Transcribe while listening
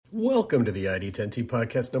Welcome to the ID10T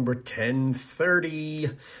podcast number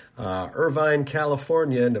 1030, Irvine,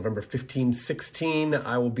 California, November 15, 16.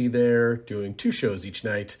 I will be there doing 2 shows each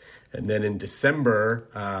night. And then in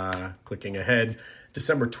December, clicking ahead,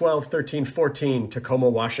 December 12, 13, 14,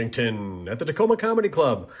 Tacoma, Washington, at the Tacoma Comedy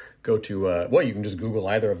Club. Go to, you can just Google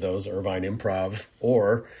either of those, Irvine Improv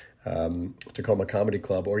or Tacoma Comedy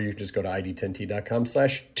Club, or you can just go to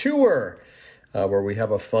id10t.com/tour. Where we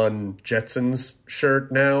have a fun Jetsons shirt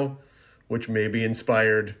now, which may be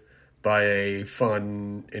inspired by a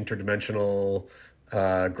fun interdimensional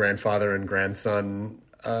grandfather and grandson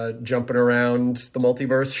jumping around the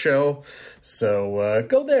multiverse show. So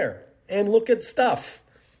go there and look at stuff.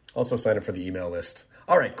 Also sign up for the email list.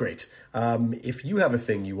 All right, great. If you have a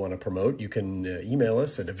thing you want to promote, you can email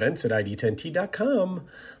us at events@id10t.com,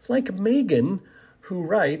 like Megan, who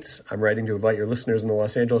writes, I'm writing to invite your listeners in the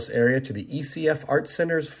Los Angeles area to the ECF Art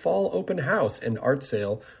Center's Fall Open House and Art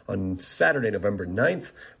Sale on Saturday, November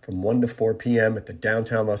 9th from 1 to 4 p.m. at the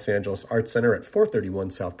Downtown Los Angeles Art Center at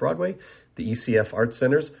 431 South Broadway. The ECF Art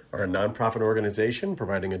Centers are a nonprofit organization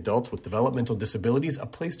providing adults with developmental disabilities a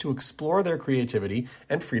place to explore their creativity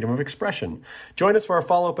and freedom of expression. Join us for our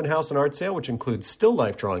Fall Open House and Art Sale, which includes still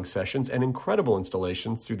life drawing sessions and incredible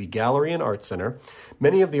installations through the Gallery and Art Center.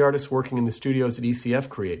 Many of the artists working in the studios at ECF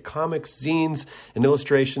create comics, zines, and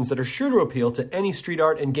illustrations that are sure to appeal to any street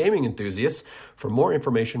art and gaming enthusiasts. For more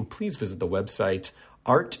information, please visit the website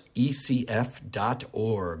artecf.org.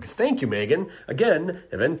 Thank you, Megan. Again,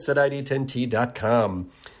 events@id10t.com.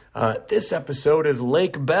 This episode is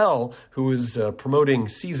Lake Bell, who is promoting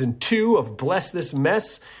Season 2 of Bless This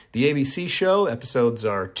Mess, the ABC show. Episodes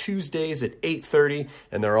are Tuesdays at 8:30,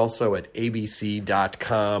 and they're also at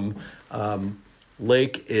abc.com.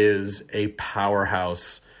 Lake is a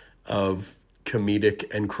powerhouse of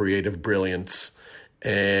comedic and creative brilliance,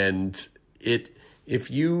 and if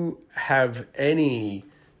you have any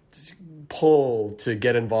pull to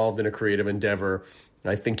get involved in a creative endeavor,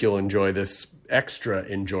 I think you'll enjoy this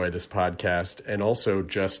podcast, and also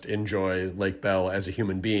just enjoy Lake Bell as a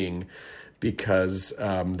human being, because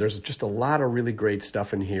there's just a lot of really great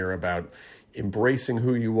stuff in here about embracing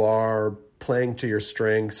who you are, playing to your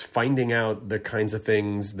strengths, finding out the kinds of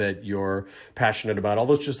things that you're passionate about, all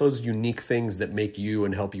those unique things that make you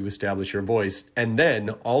and help you establish your voice, and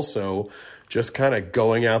then also just kind of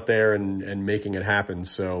going out there and making it happen.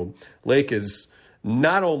 So Lake is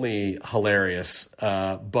not only hilarious,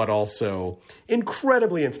 but also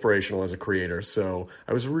incredibly inspirational as a creator. So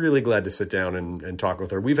I was really glad to sit down and talk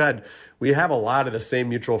with her. We have a lot of the same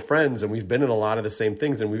mutual friends, and we've been in a lot of the same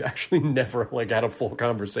things, and we've actually never had a full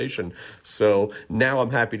conversation. So now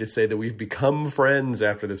I'm happy to say that we've become friends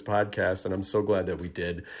after this podcast, and I'm so glad that we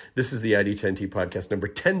did. This is the ID10T podcast number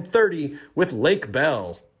 1030 with Lake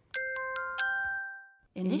Bell.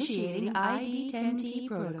 Initiating ID10T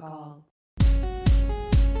protocol.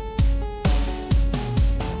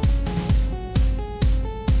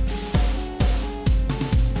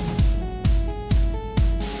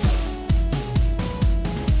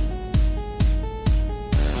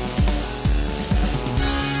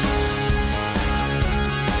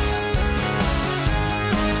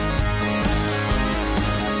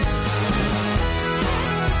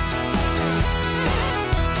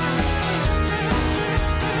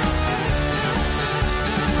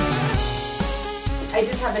 I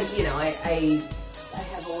just haven't, I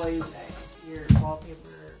have always, your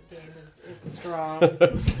wallpaper game is strong.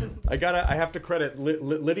 I have to credit,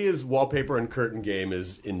 Lydia's wallpaper and curtain game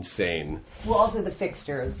is insane. Well, also the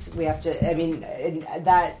fixtures, we have to,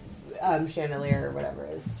 that chandelier or whatever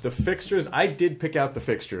is. The fixtures, I did pick out the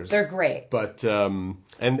fixtures. They're great. But, and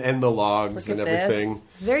the logs and everything. This.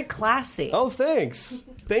 It's very classy. Oh, thanks.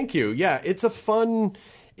 Thank you. Yeah, it's just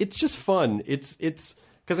fun. It's,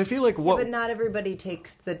 because I feel like but not everybody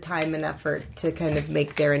takes the time and effort to kind of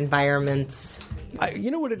make their environments. You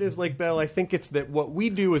know what it is, Lake Bell? I think it's that what we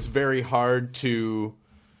do is very hard to.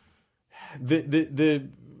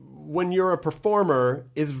 When you're a performer,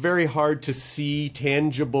 is very hard to see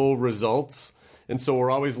tangible results, and so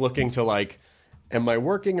we're always looking to am I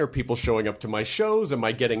working? Are people showing up to my shows? Am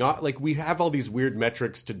I getting off? We have all these weird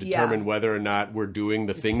metrics to determine whether or not we're doing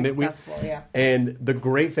the thing that we... Yeah. And the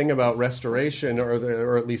great thing about restoration,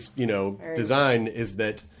 or at least, design, is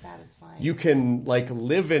that satisfying. You can,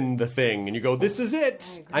 live in the thing, and you go, this is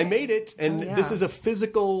it. I made it. And this is a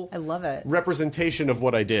physical... I love it. ...representation of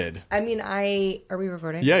what I did. Are we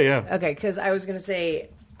recording? Yeah. Okay, because I was going to say,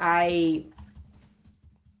 I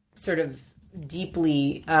sort of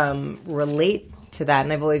deeply relate to that,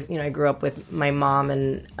 and I've always, I grew up with my mom,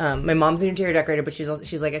 and my mom's an interior decorator, but she's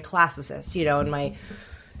like a classicist, and my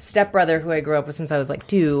stepbrother, who I grew up with since I was like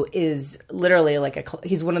 2, is literally like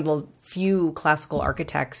he's one of the few classical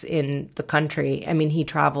architects in the country. I mean, he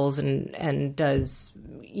travels and does,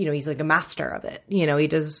 he's like a master of it. He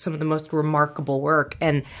does some of the most remarkable work,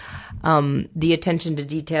 and the attention to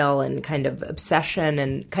detail and kind of obsession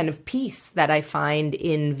and kind of peace that I find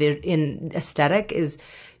in aesthetic is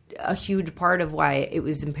a huge part of why it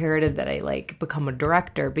was imperative that I like become a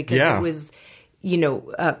director, because it was,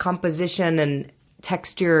 composition and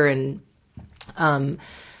texture and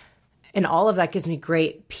all of that gives me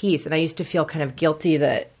great peace. And I used to feel kind of guilty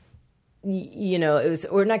that, it was,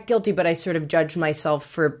 or not guilty, but I sort of judged myself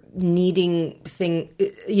for needing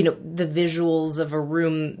the visuals of a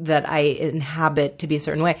room that I inhabit to be a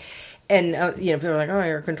certain way. And, people are like, oh,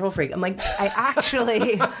 you're a control freak. I'm like, I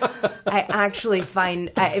actually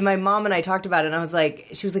find, my mom and I talked about it, and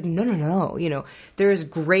she was like, no. There's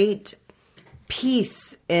great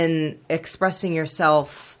peace in expressing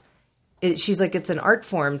yourself. She's like, it's an art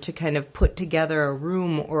form to kind of put together a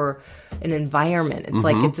room or an environment. It's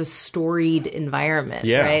like, it's a storied environment,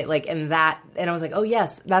 right? Like, and I was like, oh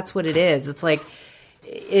yes, that's what it is. It's like,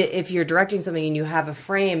 if you're directing something and you have a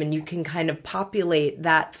frame and you can kind of populate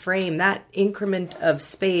that frame, that increment of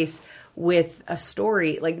space with a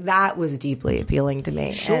story, like that was deeply appealing to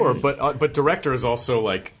me. Sure, but director is also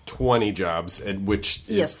like 20 jobs, and which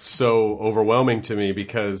is so overwhelming to me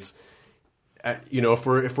because, if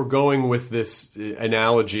we're going with this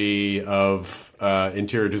analogy of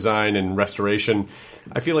interior design and restoration,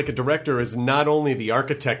 I feel like a director is not only the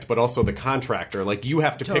architect but also the contractor. Like you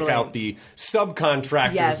have to pick out the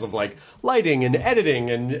subcontractors of like lighting and editing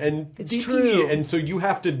and it's DP, true. and so you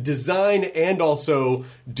have to design and also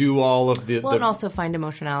do all of the and also find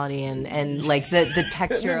emotionality and like the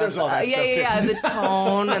texture there's all that stuff too. the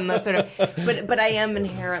tone and the sort of. But I am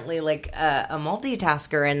inherently like a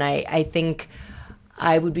multitasker, and I think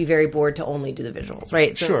I would be very bored to only do the visuals,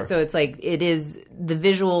 right? So it's like it is the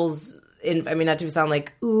visuals. Not to sound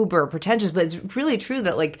like uber pretentious, but it's really true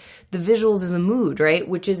that like the visuals is a mood, right?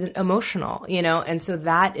 Which is emotional, and so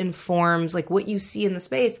that informs like what you see in the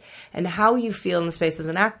space and how you feel in the space as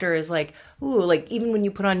an actor is like, ooh, like even when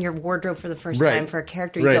you put on your wardrobe for the first time for a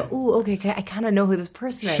character, you go, ooh, okay, I kind of know who this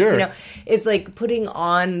person is. It's like putting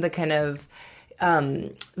on the kind of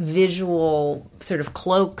visual sort of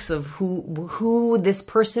cloaks of who this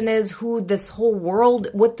person is, who this whole world,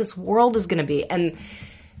 what this world is going to be, and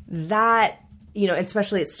that,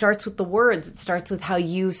 especially it starts with the words. It starts with how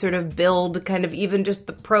you sort of build kind of even just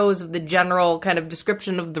the prose of the general kind of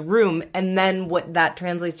description of the room. And then what that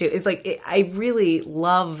translates to is like, I really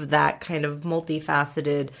love that kind of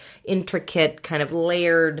multifaceted, intricate, kind of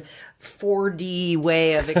layered 4D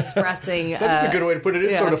way of expressing. That's a good way to put it.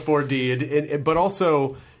 It's sort of 4D, but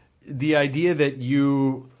also the idea that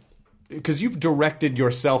because you've directed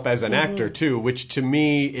yourself as an actor too, which to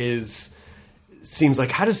me seems like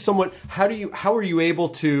how are you able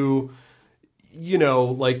to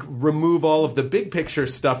like remove all of the big picture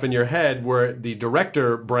stuff in your head where the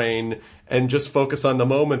director brain and just focus on the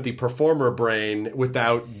moment, the performer brain,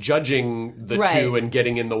 without judging the two and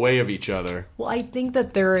getting in the way of each other? Well, I think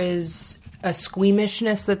that there is a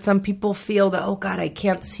squeamishness that some people feel that, oh God, I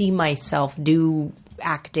can't see myself do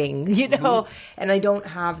acting, and I don't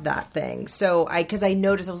have that thing. So because I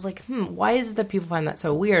noticed, I was like, why is it that people find that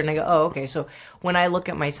so weird? And I go, oh, okay. So when I look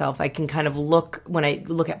at myself, I can kind of when I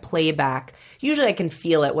look at playback, usually I can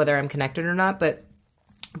feel it whether I'm connected or not, but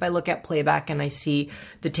if I look at playback and I see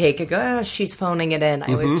the take, I go, oh, she's phoning it in.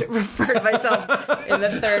 I always refer to myself in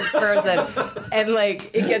the third person. And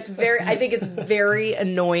like, I think it's very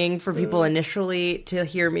annoying for people initially to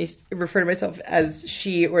hear me refer to myself as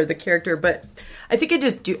she or the character. But I think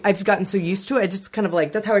I've gotten so used to it. I just kind of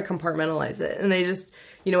like, that's how I compartmentalize it. And I just,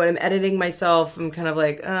 when I'm editing myself, I'm kind of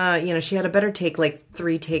like, she had a better take like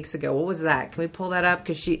 3 takes ago. What was that? Can we pull that up?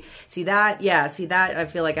 Because see that? Yeah, see that? I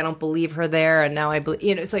feel like I don't believe her there. And now I believe,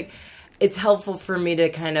 it's like, it's helpful for me to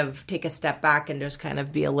kind of take a step back and just kind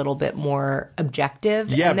of be a little bit more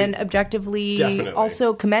objective. Yeah, and then objectively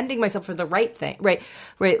also commending myself for the right thing. Right.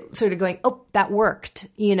 Sort of going, oh, that worked.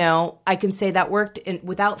 I can say that worked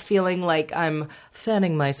without feeling like I'm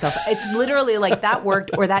fanning myself. It's literally like that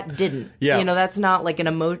worked or that didn't. Yeah. That's not like an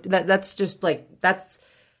emotion. That's just like, that's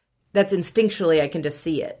instinctually, I can just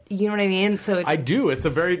see it. You know what I mean? So I do. It's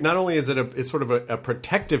not only is it's sort of a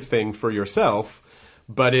protective thing for yourself,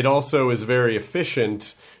 but it also is very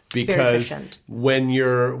efficient because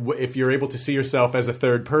if you're able to see yourself as a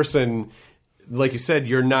third person, like you said,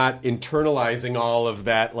 you're not internalizing all of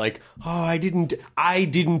that, like, oh, I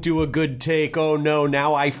didn't do a good take. Oh no,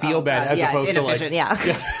 now I feel bad. As opposed to like,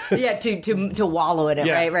 to wallow in it.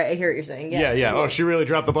 Right. I hear what you're saying. Yes. Yeah. Oh, she really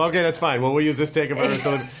dropped the ball. Okay, that's fine. Well, we'll use this take of her.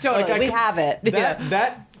 So totally, like, we have it.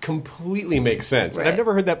 That completely makes sense. Right. And I've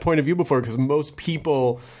never heard that point of view before, because most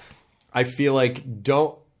people, I feel like,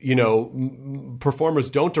 don't. Performers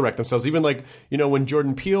don't direct themselves. Even like, when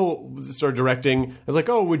Jordan Peele started directing, I was like,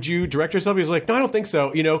 oh, would you direct yourself? He was like, no, I don't think so.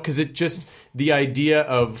 Because it just, the idea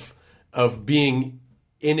of being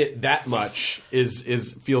in it that much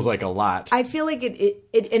is feels like a lot. I feel like it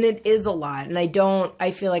is a lot. And I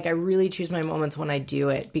feel like I really choose my moments when I do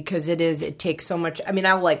it, because it takes so much. I mean,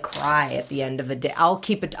 I'll like cry at the end of a day. I'll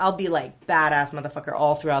be like badass motherfucker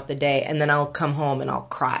all throughout the day. And then I'll come home and I'll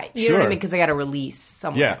cry. You know what I mean? Because I got to release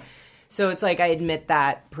somewhere. Yeah. So it's like I admit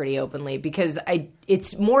that pretty openly, because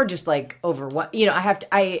it's more just like over what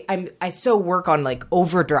I so work on like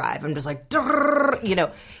overdrive. I'm just like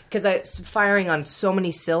because I'm firing on so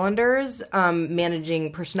many cylinders,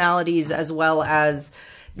 managing personalities as well as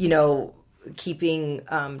keeping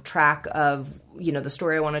track of the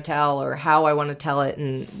story I want to tell or how I want to tell it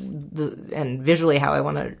and visually how I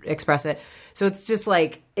want to express it. So it's just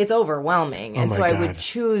like it's overwhelming, and so I would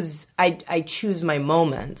choose. I choose my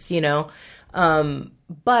moments,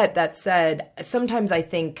 But that said, sometimes I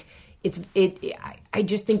think I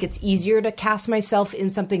just think it's easier to cast myself in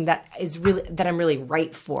something that I'm really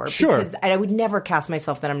right for. Sure. Because I would never cast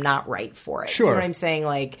myself that I'm not right for it. Sure. You know what I'm saying?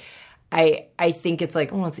 Like, I think it's like,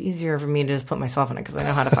 it's easier for me to just put myself in it because I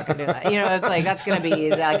know how to fucking do that. It's like, that's going to be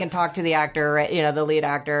easy. I can talk to the actor, the lead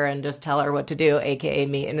actor, and just tell her what to do, aka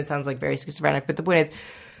me. And it sounds like very schizophrenic, but the point is,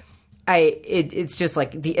 it's just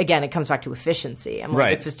like, again, it comes back to efficiency. I'm like,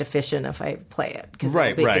 right. It's just efficient if I play it because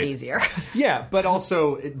right, it'll make it easier. Yeah, but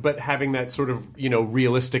also, having that sort of,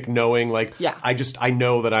 realistic knowing, like, yeah. I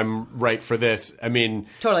know that I'm right for this. I mean,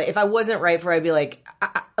 totally. If I wasn't right for it, I'd be like,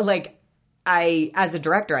 as a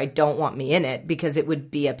director, I don't want me in it because it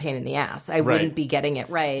would be a pain in the ass. I wouldn't be getting it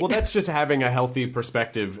right. Well, that's just having a healthy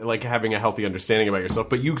perspective, like having a healthy understanding about yourself.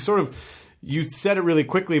 But you said it really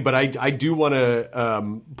quickly, but I do want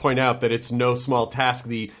to point out that it's no small task.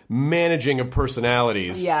 The managing of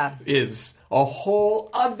personalities is a whole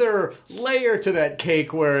other layer to that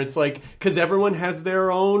cake, where it's like, because everyone has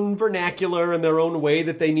their own vernacular and their own way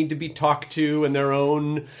that they need to be talked to and their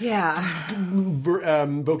own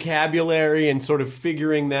vocabulary, and sort of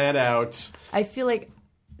figuring that out. I feel like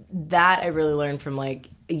that I really learned from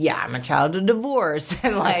I'm a child of divorce,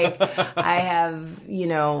 and I have,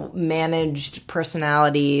 managed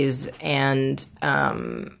personalities, and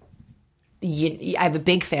I have a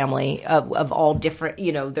big family of all different,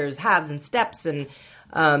 there's halves and steps, and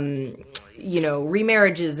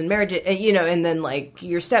remarriages and marriages, and then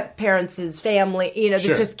your step parents' family, this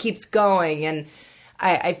just keeps going, and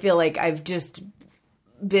I feel like I've just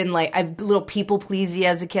been I've a little people pleasy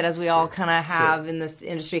as a kid, as we all kind of have in this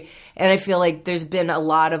industry, and I feel like there's been a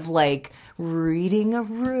lot of reading a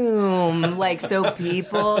room, so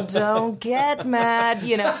people don't get mad,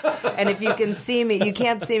 and if you can see me, you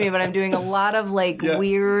can't see me, but I'm doing a lot of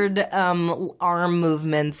weird arm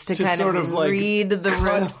movements to kind sort of read the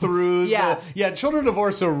room through. Children of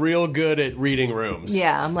divorce are real good at reading rooms.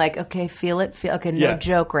 I'm like, okay, feel okay, no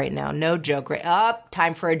joke right now, no joke right up,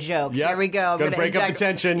 time for a joke. Here we go. I'm gonna break up the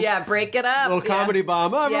tension. Break it up. A little comedy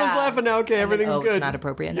bomb. Oh, everyone's laughing now. Okay, everything's good. It's not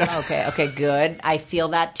appropriate. No, okay, good. I feel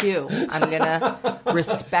that too. I'm gonna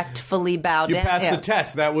respectfully bow down. You passed the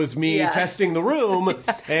test. That was me testing the room,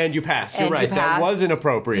 and you passed. You're right. That was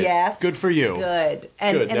inappropriate. Yes. Good for you. Good.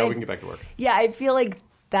 Good. Now we can get back to work. Yeah, I feel like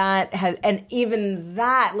that has, and even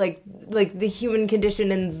that, like the human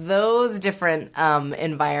condition in those different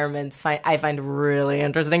environments, I find really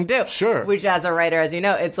interesting too. Sure. Which, as a writer, as you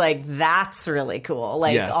know, it's that's really cool.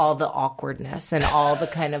 All the awkwardness and all the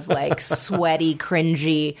kind of sweaty,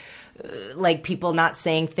 cringy. People not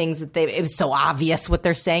saying things that it was so obvious what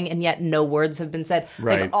they're saying, and yet no words have been said.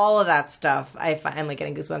 Right. All of that stuff, I'm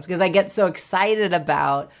getting goosebumps because I get so excited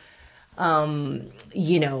about,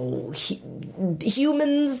 humans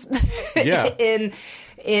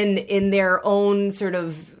in their own sort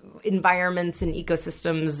of environments and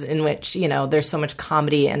ecosystems in which, there's so much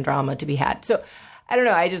comedy and drama to be had. So I don't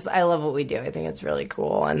know. I love what we do. I think it's really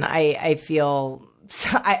cool. And I feel... So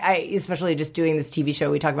I especially just doing this TV show,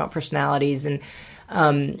 we talk about personalities and,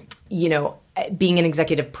 being an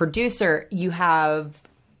executive producer, you have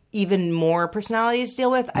even more personalities to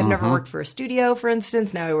deal with. I've never worked for a studio, for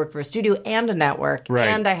instance. Now I work for a studio and a network,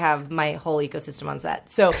 and I have my whole ecosystem on set.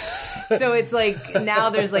 So it's like now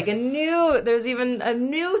there's like there's even a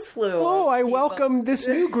new slew. Oh, I welcome this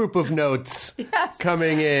new group of notes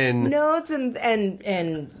coming in. Notes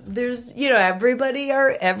and there's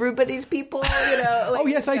everybody's people. Oh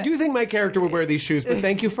yes, I do think my character would wear these shoes, but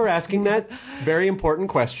thank you for asking that very important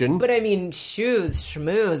question. But I mean, shoes,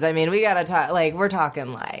 schmooze. I mean, we gotta talk. Like we're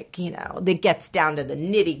talking like. That gets down to the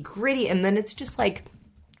nitty gritty. And then it's just like,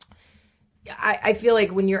 I feel like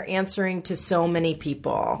when you're answering to so many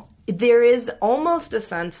people, there is almost a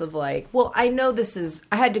sense of like, well, I know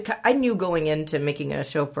I knew going into making a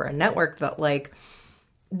show for a network that like,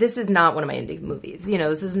 this is not one of my indie movies.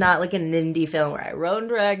 This is not like an indie film where I wrote and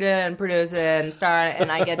directed and produced it and starred and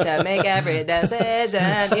I get to make every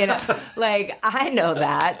decision, Like, I know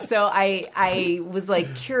that. So I was,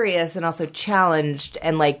 like, curious and also challenged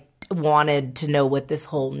and, like, wanted to know what this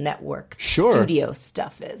whole network studio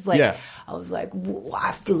stuff is. Like, I was like,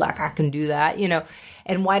 I feel like I can do that,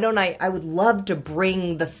 And why don't I would love to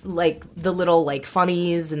bring the little like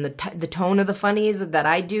funnies and the tone of the funnies that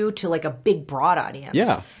I do to like a big broad audience.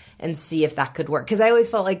 Yeah. And see if that could work. Because I always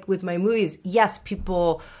felt like with my movies, yes,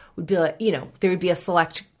 people would be like, there would be a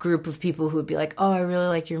select group of people who would be like, oh, I really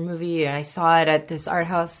like your movie. And I saw it at this art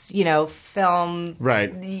house, film,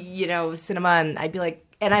 cinema. And I'd be like,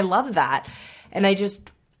 and I love that. And I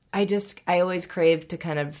always crave to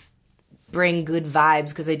kind of bring good vibes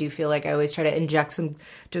because I do feel like I always try to inject some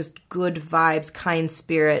just good vibes, kind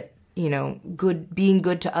spirit, being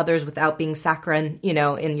good to others without being saccharine,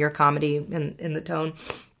 in your comedy and in the tone.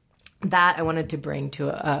 That I wanted to bring to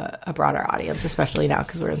a broader audience, especially now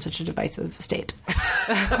because we're in such a divisive state.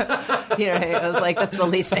 I was like, that's the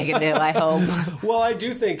least I can do, I hope. Well, I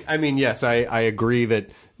do think, yes, I agree that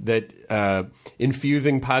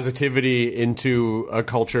infusing positivity into a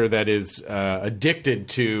culture that is addicted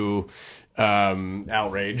to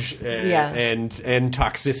outrage and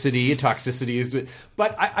toxicity is.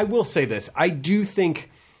 But I will say this: I do think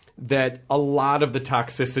that a lot of the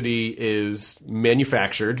toxicity is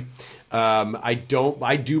manufactured. I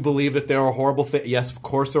do believe that there are horrible things. Yes, of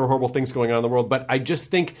course there are horrible things going on in the world, but I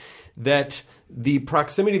just think that the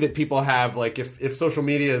proximity that people have, like if social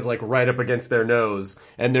media is like right up against their nose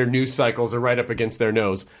and their news cycles are right up against their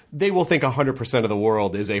nose, they will think 100% of the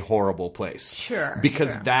world is a horrible place. Sure.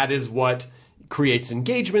 Because that is what creates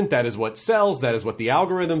engagement. That is what sells. That is what the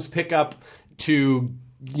algorithms pick up to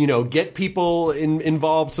get people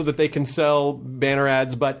involved so that they can sell banner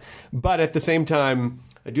ads. But at the same time,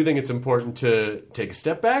 I do think it's important to take a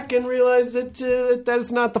step back and realize that that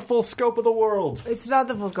is not the full scope of the world. It's not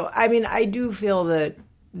the full scope. I do feel that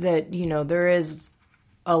there is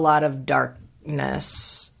a lot of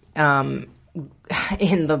darkness in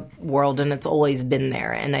the world, and it's always been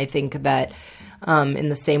there. And I think that in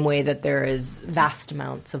the same way that there is vast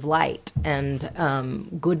amounts of light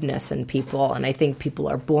and goodness in people, and I think people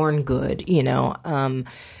are born good,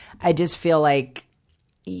 I just feel like,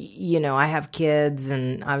 I have kids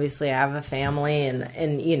and obviously I have a family and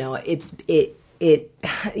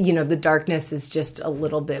the darkness is just a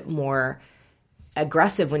little bit more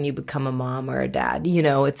aggressive when you become a mom or a dad.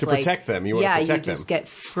 It's to like protect them. You want to protect them. You just get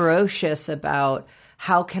ferocious about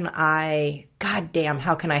how can I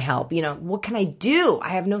help? What can I do? I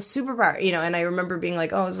have no superpower. And I remember being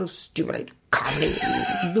like, oh, it's so stupid comedy.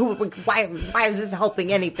 Why is this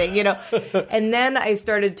helping anything? And then I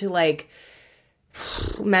started to like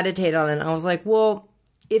meditate on it. And I was like, well,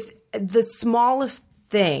 if the smallest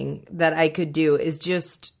thing that I could do is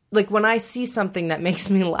just like when I see something that makes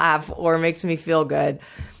me laugh or makes me feel good,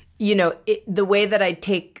 the way that I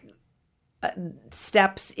take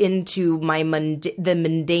steps into the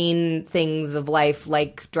mundane things of life,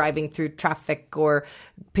 like driving through traffic or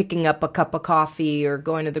picking up a cup of coffee or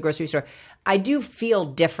going to the grocery store, I do feel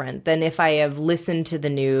different than if I have listened to the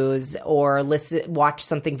news or watched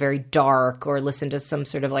something very dark or listened to some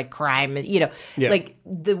sort of like crime, like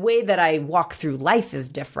the way that I walk through life is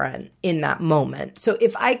different in that moment. So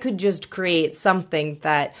if I could just create something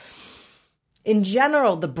that, in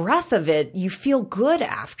general, the breath of it, you feel good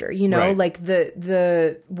after, right. Like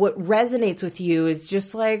the what resonates with you is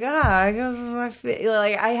just like, I feel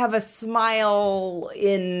like I have a smile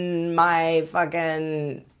in my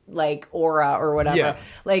fucking like aura or whatever. Yeah.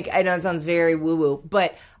 Like, I know it sounds very woo woo,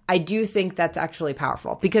 but I do think that's actually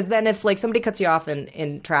powerful because then if like somebody cuts you off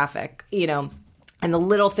in traffic, And the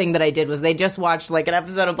little thing that I did was they just watched like an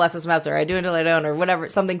episode of Bless This Mess or I Do Until I Don't or whatever,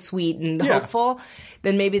 something sweet and hopeful.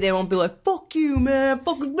 Then maybe they won't be like, fuck you, man,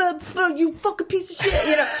 fuck you fucking piece of shit,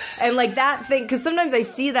 you know? And like that thing, because sometimes I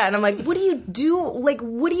see that and I'm like, what do you do? Like,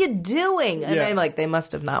 what are you doing? And I'm like, they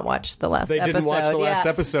must have not watched the last episode. They didn't watch the last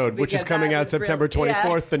episode, which is coming out September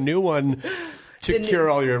 24th, the new one. To cure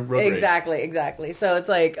all your road rage. Exactly. So it's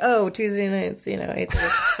like, Tuesday nights, 8 at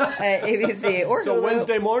ABC or so Hulu.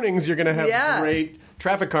 Wednesday mornings you're going to have great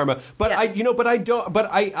traffic karma. But I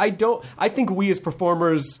think we as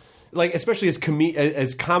performers, like especially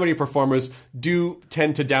as comedy performers, do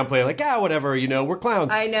tend to downplay like, whatever, we're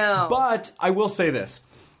clowns. I know. But I will say this.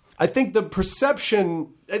 I think the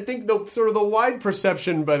wide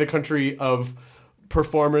perception by the country of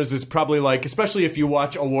performers is probably like, especially if you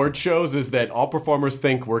watch award shows, is that all performers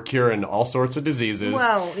think we're curing all sorts of diseases.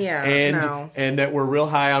 Well, and that we're real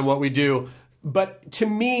high on what we do. But to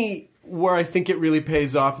me, where I think it really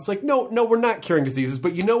pays off, it's like, no, we're not curing diseases.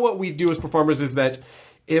 But you know what we do as performers is that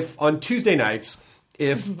if on Tuesday nights,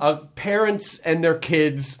 if parents and their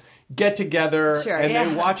kids get together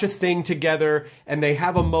they watch a thing together and they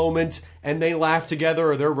have a moment and they laugh together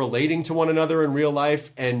or they're relating to one another in real life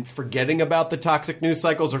and forgetting about the toxic news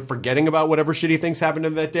cycles or forgetting about whatever shitty things happened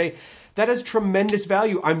in that day, that has tremendous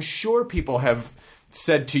value. I'm sure people have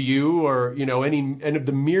said to you or, any of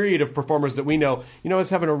the myriad of performers that we know, I was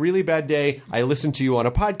having a really bad day. I listened to you on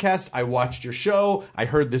a podcast. I watched your show. I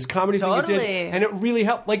heard this comedy thing you did. And it really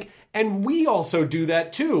helped. And we also do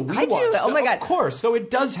that too. I do. Oh my God. Of course. So it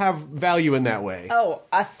does have value in that way. Oh,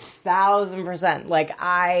 1,000%. Like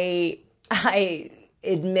I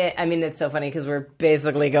admit, it's so funny because we're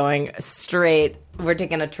basically going straight. We're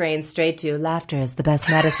taking a train straight to laughter is the best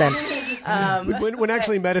medicine. When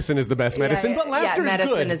actually medicine is the best medicine, but laughter is good.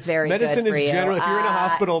 Medicine is very medicine good for is you. general. If you're in a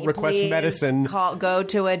hospital, request medicine. Go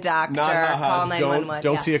to a doctor. Not call 911.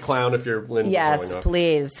 Don't see a clown if you're Lynn. Yes,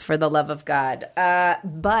 please, for the love of God.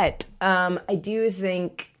 But I do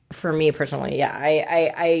think, for me personally,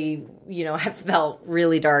 I have felt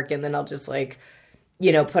really dark, and then I'll just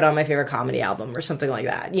put on my favorite comedy album or something like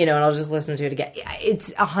that, and I'll just listen to it again.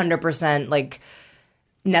 It's 100%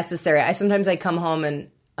 necessary. Sometimes I come home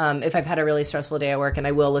and if I've had a really stressful day at work, and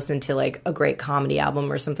I will listen to a great comedy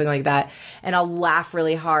album or something like that, and I'll laugh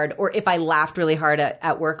really hard. Or if I laughed really hard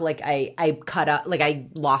at work, I cut up, I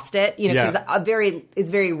lost it, because it's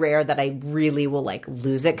very rare that I really will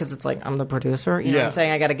lose it because it's I'm the producer, you know what I'm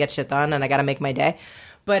saying? I got to get shit done and I got to make my day.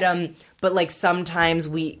 But sometimes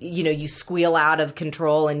you squeal out of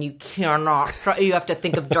control and you cannot, you have to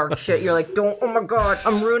think of dark shit. You're like, oh my God,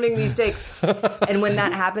 I'm ruining these takes. And when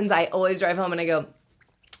that happens, I always drive home and I go,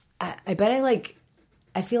 I bet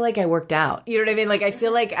I feel like I worked out. You know what I mean? I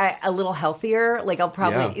feel like a little healthier. I'll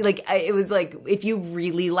probably, it was if you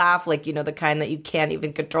really laugh, the kind that you can't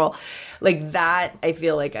even control, that, I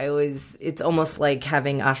feel like it's almost like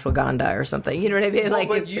having ashwagandha or something. You know what I mean?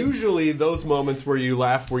 But usually those moments where you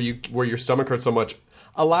laugh, where your stomach hurts so much,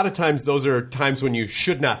 a lot of times those are times when you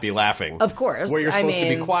should not be laughing. Of course. Where you're supposed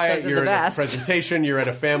to be quiet, you're at a presentation, you're at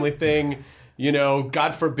a family thing.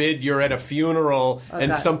 God forbid you're at a funeral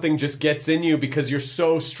and something just gets in you because you're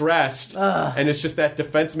so stressed. And it's just that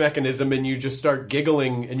defense mechanism and you just start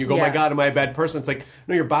giggling and you go, oh my God, am I a bad person? It's like,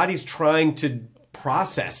 no, your body's trying to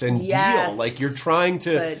process and deal. You're trying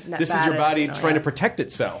to, this is your body trying to protect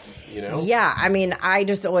itself, Yeah, I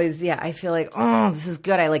just always, I feel like, oh, this is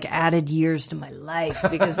good. I added years to my life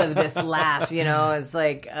because of this laugh, it's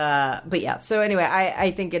but yeah. So anyway,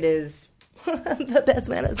 I think it is the best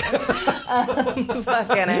medicine.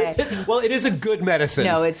 Fucking A. Well, it is a good medicine.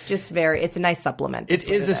 No, it's just it's a nice supplement. It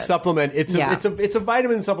is a supplement. It's a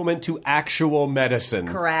vitamin supplement to actual medicine.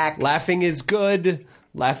 Correct. Laughing is good.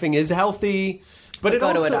 Laughing is healthy. But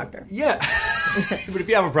go to a doctor. Yeah. But if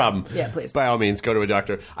you have a problem, please. By all means, go to a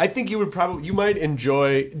doctor. I think you might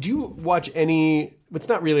enjoy. Do you watch any? It's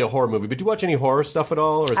not really a horror movie, but do you watch any horror stuff at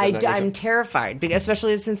all? Or is I'm terrified, because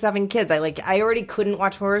especially since having kids. I already couldn't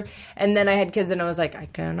watch horror, and then I had kids, and I was like, I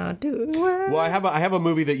cannot do it. Well, I have a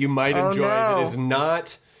movie that you might enjoy that is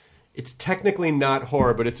not. It's technically not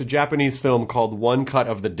horror, but it's a Japanese film called One Cut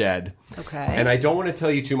of the Dead. Okay. And I don't want to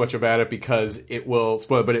tell you too much about it because it will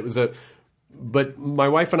spoil. But my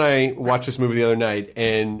wife and I watched this movie the other night,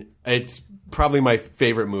 and it's probably my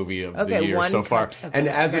favorite movie of the year so far. And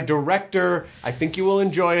as a director, I think you will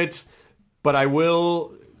enjoy it, but I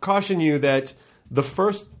will caution you that the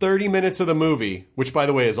first 30 minutes of the movie, which, by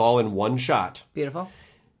the way, is all in one shot. Beautiful.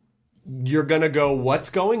 You're going to go, what's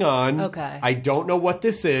going on? Okay. I don't know what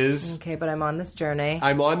this is. Okay, but I'm on this journey.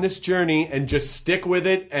 And just stick with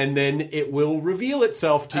it, and then it will reveal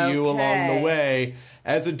itself to you along the way.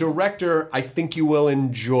 As a director, I think you will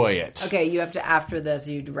enjoy it. Okay, you have to, after this,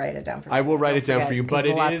 you'd write it down for me. I will write it down for you, but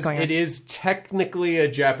it it is technically a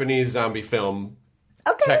Japanese zombie film.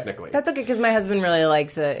 Okay, technically. That's okay, because my husband really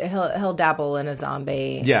likes it. He'll dabble in a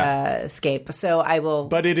zombie escape, so I will...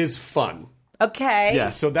 But it is fun. Okay.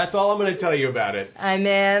 Yeah, so that's all I'm going to tell you about it. I'm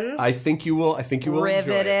in. I think you will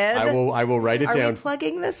Riveted. enjoy it. I will write it down. Are we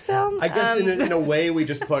plugging this film? I guess in a way we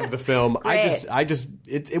just plugged the film.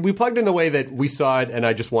 We plugged in the way that we saw it, and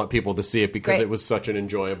I just want people to see it because it was such an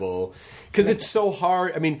enjoyable... Because it's so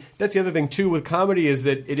hard. I mean, that's the other thing, too, with comedy is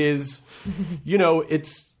that it is,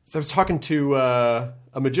 it's... So I was talking to a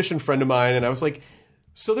magician friend of mine, and I was like,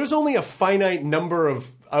 so there's only a finite number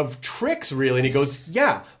of tricks, really? And he goes,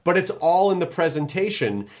 yeah, but it's all in the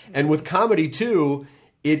presentation. And with comedy, too,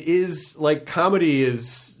 it is like comedy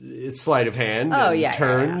is sleight of hand and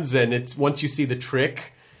turns, and it's once you see the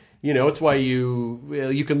trick... it's why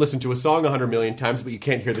you can listen to a song 100 million times, but you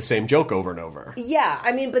can't hear the same joke over and over. Yeah,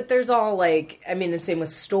 I mean, but there's all the same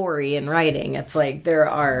with story and writing. It's like there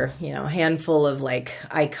are, a handful of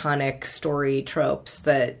iconic story tropes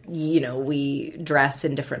that, we dress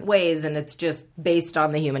in different ways, and it's just based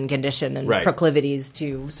on the human condition and proclivities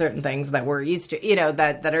to certain things that we're used to,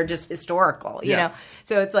 that are just historical, you know?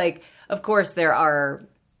 So it's like, of course, there are...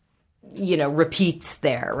 repeats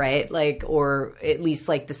there, right? Or at least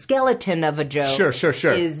the skeleton of a joke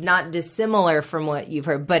sure. is not dissimilar from what you've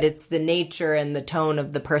heard, but it's the nature and the tone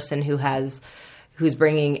of the person who's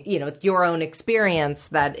bringing, it's your own experience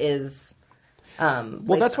that is...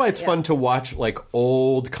 that's why it's fun to watch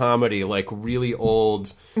old comedy, really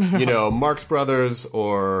old, Marx Brothers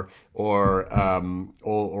or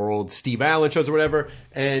old Steve Allen shows or whatever,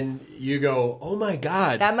 and you go, oh my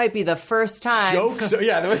God, that might be the first time jokes.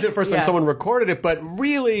 That might be the first time someone recorded it, but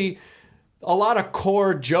really, a lot of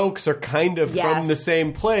core jokes are kind of from the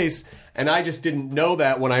same place, and I just didn't know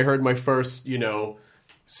that when I heard my first,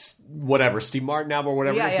 Steve Martin album or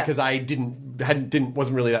whatever it is, because I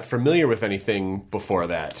wasn't really that familiar with anything before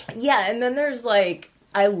that. Yeah, and then there's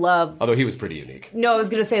I love... Although he was pretty unique. No, I was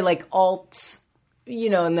going to say alt,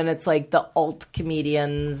 and then it's the alt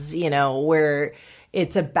comedians, where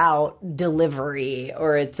it's about delivery,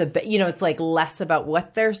 or it's it's less about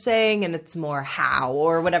what they're saying and it's more how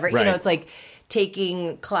or whatever. Right. It's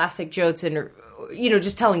taking classic jokes and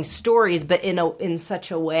just telling stories, but in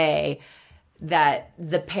such a way that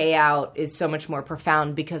the payout is so much more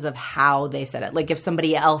profound because of how they said it. If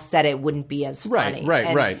somebody else said it, it wouldn't be as funny.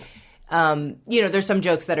 Right. There's some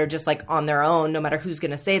jokes that are just on their own, no matter who's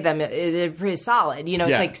going to say them, they're pretty solid.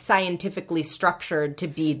 It's scientifically structured to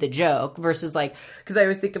be the joke versus because I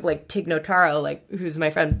always think of Tig Notaro, who's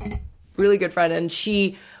my friend, really good friend, and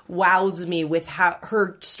she wows me with how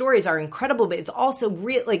her stories are incredible, but it's also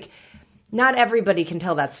real, not everybody can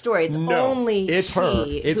tell that story. It's only her.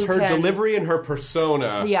 It's her delivery and her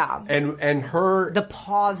persona. Yeah. And her... The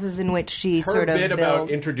pauses in which she her bit about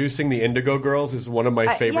introducing the Indigo Girls is one of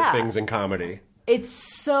my favorite things in comedy. It's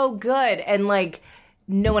so good. And,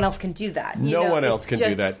 no one else can do that. No one else can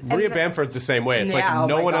do that. Maria Bamford's the same way. It's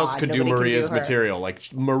no one else could do Maria's material.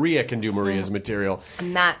 Maria can do Maria's material.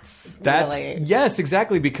 And that's really... Yes,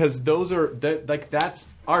 exactly, because those are... that's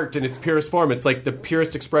art in its purest form. It's the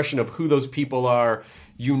purest expression of who those people are.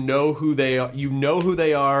 You know who they are. You know who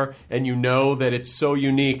they are, and you know that it's so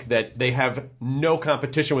unique that they have no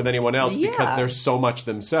competition with anyone else because they're so much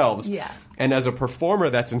themselves. Yeah. And as a performer,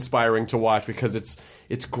 that's inspiring to watch because it's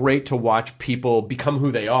great to watch people become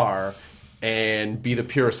who they are and be the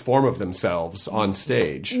purest form of themselves on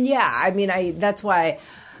stage. Yeah, I mean, that's why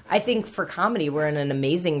I think for comedy we're in an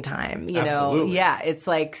amazing time. You Absolutely. know, yeah, it's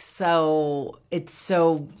so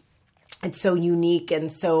unique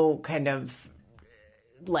and so kind of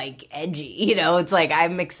edgy. It's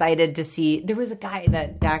I'm excited to see. There was a guy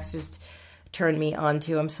that Dax just turned me on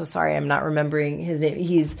to. I'm so sorry, I'm not remembering his name.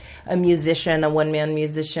 He's a musician, a one-man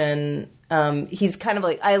musician. He's kind of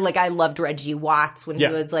I loved Reggie Watts when he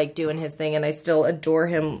was doing his thing, and I still adore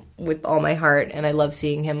him with all my heart, and I love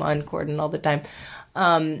seeing him on Corden all the time.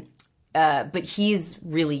 But he's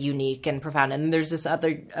really unique and profound. And there's this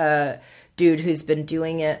other dude who's been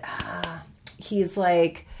doing it. He's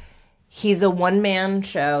a one-man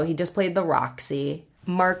show. He just played the Roxy.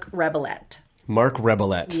 Mark Rebellette.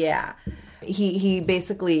 Yeah. He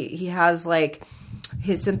basically, he has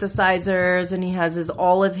his synthesizers, and he has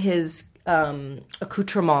all of his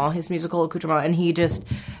accoutrement, his musical accoutrement, and he just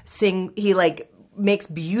makes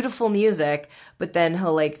beautiful music, but then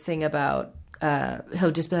he'll sing about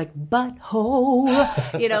he'll just be butthole,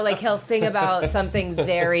 he'll sing about something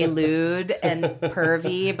very lewd and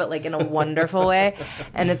pervy, but in a wonderful way,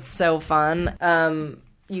 and it's so fun.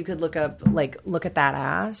 you could look up, like, Look at That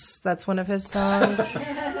Ass. That's one of his songs.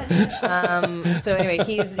 So anyway,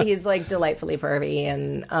 he's like delightfully pervy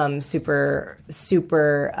and super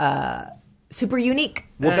unique.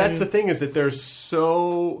 Well, that's the thing, is that there's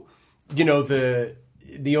so, the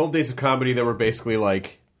old days of comedy, there were basically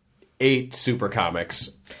like 8 super comics,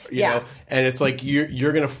 you know, and it's like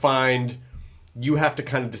you're going to find, you have to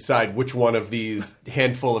kind of decide which one of these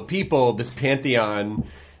handful of people, this pantheon,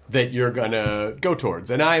 that you're going to go towards.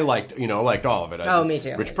 And I liked all of it. Me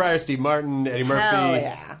too. Rich Pryor, Steve Martin, Eddie Murphy. Hell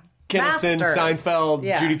yeah. Kinnison, Masters.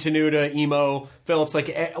 Seinfeld, Judy Tenuta, Emo, Phillips,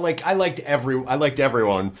 I liked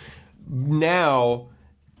everyone. Now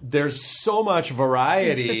there's so much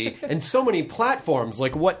variety and so many platforms.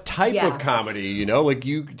 Like, what type of comedy,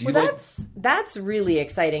 That's really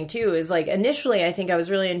exciting too. Is like, initially I think I was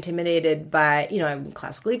really intimidated by, I'm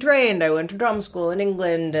classically trained. I went to drama school in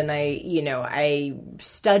England, and I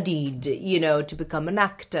studied, to become an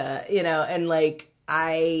actor, and like,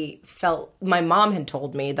 I felt my mom had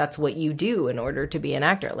told me that's what you do in order to be an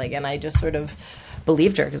actor. Like, and I just sort of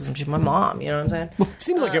believed her because she's my mom. You know what I'm saying? Well, it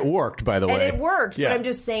seems like it worked, by the way. And it worked, but I'm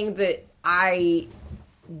just saying that I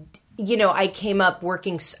came up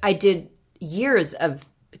working. I did years of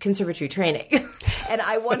conservatory training, and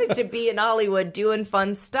I wanted to be in Hollywood doing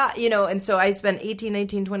fun stuff, and so I spent 18,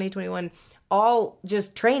 19, 20, 21 all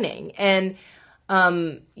just training. And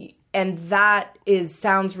that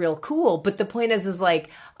sounds real cool, but the point is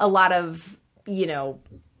like a lot of,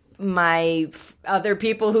 my other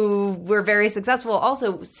people who were very successful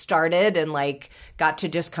also started and like got to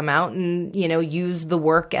just come out and, use the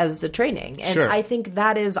work as a training. And I think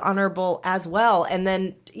that is honorable as well. And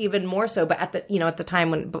then even more so, but at the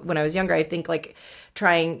time when I was younger, I think like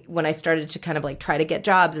when I started to kind of like try to get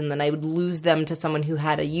jobs, and then I would lose them to someone who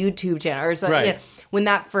had a YouTube channel or something. Right. When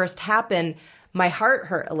that first happened, my heart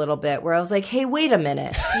hurt a little bit, where I was like, hey, wait a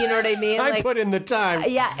minute. You know what I mean? I put in the time.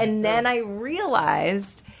 Yeah. And then I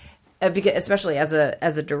realized, because especially as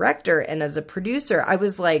a director and as a producer, I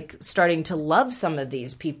was like starting to love some of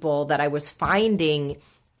these people that I was finding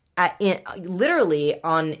literally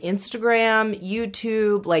on Instagram,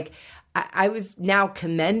 YouTube. Like, I was now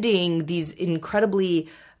commending these incredibly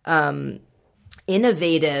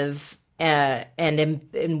innovative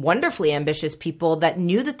and wonderfully ambitious people that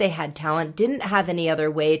knew that they had talent, didn't have any other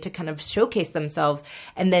way to kind of showcase themselves,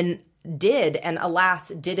 and then did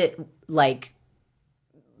it like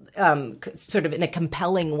sort of in a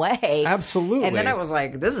compelling way. Absolutely. And then I was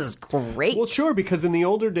like, this is great. Well, sure, because in the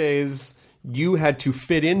older days, you had to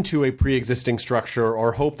fit into a pre-existing structure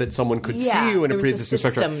or hope that someone could see you in a pre-existing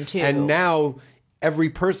structure. Too. And now every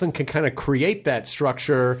person can kind of create that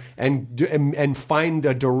structure and find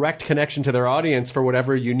a direct connection to their audience for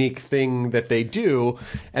whatever unique thing that they do,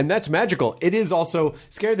 and that's magical. It is also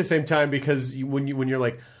scary at the same time, because when you're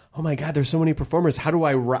like, oh my God, there's so many performers. How do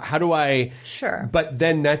I? Sure. But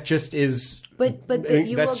then that just is. But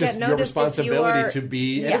you that's will just get your noticed responsibility to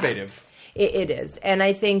be innovative. It is, and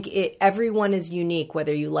I think everyone is unique,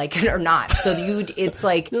 whether you like it or not. So it's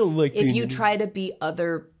like if you try to be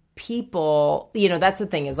other people, that's the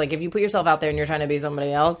thing, is like, if you put yourself out there and you're trying to be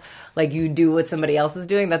somebody else, like you do what somebody else is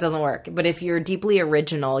doing, that doesn't work. But if you're deeply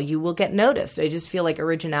original, you will get noticed. I just feel like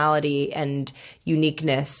originality and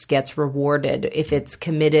uniqueness gets rewarded if it's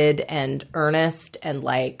committed and earnest and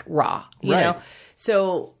like raw, you know?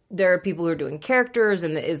 So there are people who are doing characters,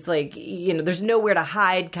 and it's like, there's nowhere to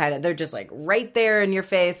hide, kind of. They're just like right there in your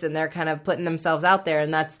face, and they're kind of putting themselves out there.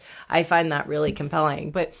 And I find that really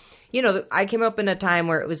compelling. But, I came up in a time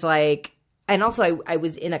where it was like, and also I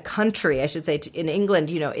was in a country, I should say, in England,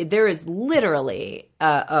 there is literally,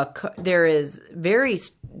 there is very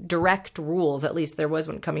direct rules, at least there was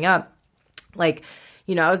when coming up. Like,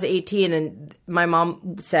 I was 18 and my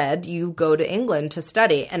mom said, you go to England to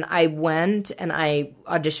study. And I went and I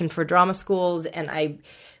auditioned for drama schools, and I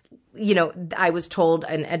was told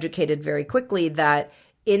and educated very quickly that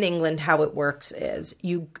in England, how it works is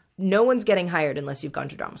no one's getting hired unless you've gone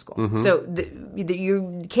to drama school. Mm-hmm. So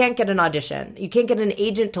you can't get an audition. You can't get an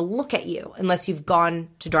agent to look at you unless you've gone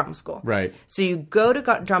to drama school. Right. So you go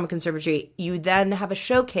to drama conservatory, you then have a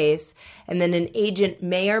showcase, and then an agent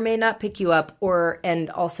may or may not pick you up,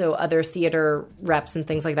 and also other theater reps and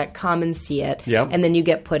things like that come and see it. Yep. And then you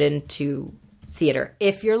get put into theater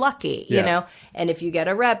if you're lucky, and if you get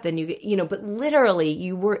a rep, then but literally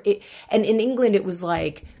and in England it was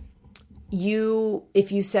like,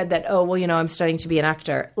 if you said that, oh, well, I'm studying to be an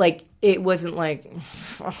actor, like, it wasn't like,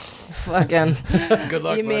 fucking, good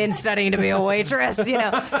luck. You mean studying to be a waitress? Do you know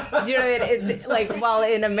what I mean? It's like, well,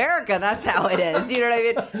 in America, that's how it is. You know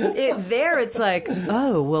what I mean? There, it's like,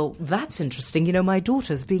 oh, well, that's interesting. My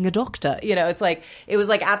daughter's being a doctor. It's like, it was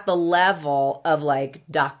like at the level of like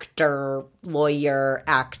doctor, lawyer,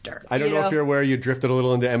 actor. I don't know if you're aware, you drifted a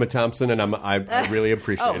little into Emma Thompson, and I really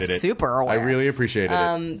appreciated it. Super aware. I really appreciated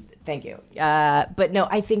it. Thank you. But no,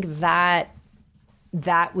 I think that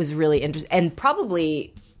was really interesting and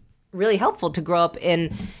probably really helpful to grow up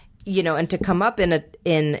in, and to come up in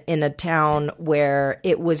a town where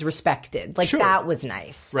it was respected. Like, Sure. That was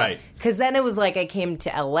nice. Right. Because then it was like I came to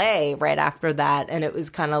LA right after that, and it was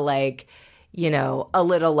kind of like, a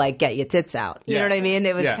little like get your tits out. You know what I mean?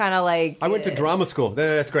 It was kind of like... I went to drama school.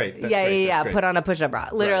 That's great. That's great. Put on a push-up bra.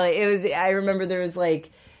 Literally. Right. It was... I remember there was like...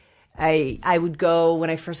 I would go when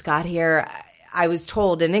I first got here... I was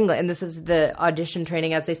told in England, and this is the audition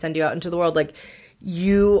training as they send you out into the world, like,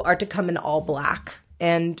 you are to come in all black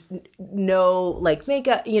and no, like,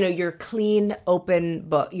 makeup, you're clean, open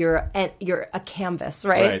book. You're a canvas,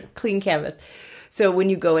 right? Clean canvas. So when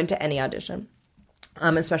you go into any audition,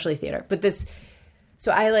 especially theater,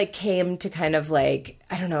 so I like came to kind of like,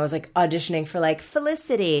 I don't know, I was like auditioning for like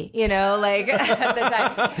Felicity, like at the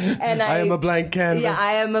time. And I am a blank canvas. Yeah,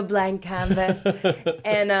 I am a blank canvas.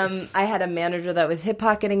 And I had a manager that was hip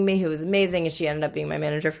pocketing me who was amazing, and she ended up being my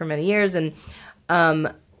manager for many years. And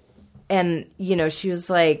she was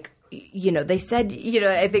like, they said,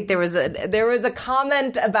 I think there was a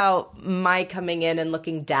comment about my coming in and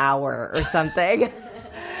looking dour or something.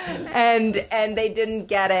 And they didn't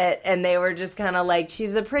get it, and they were just kind of like,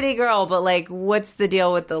 she's a pretty girl, but like, what's the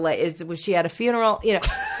deal with was she at a funeral,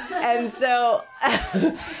 and so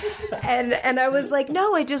and I was like,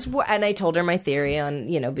 no, and I told her my theory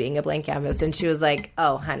on being a blank canvas, and she was like,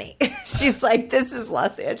 oh honey, she's like, this is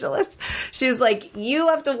Los Angeles. She's like, you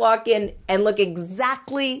have to walk in and look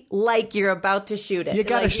exactly like you're about to shoot it. You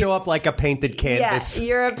gotta show up like a painted canvas. Yeah,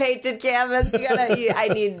 you're a painted canvas. I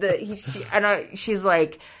need she's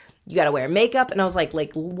like, you got to wear makeup. And I was like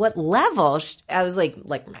what level? I was like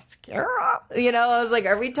mascara? I was like,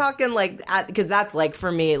 are we talking like, because that's like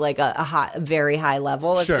for me, like a very high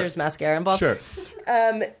level if there's mascara involved. Sure.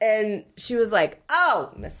 And she was like,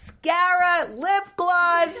 oh, mascara, lip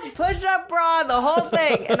gloss, push-up bra, the whole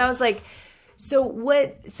thing. And I was like,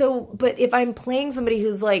 but if I'm playing somebody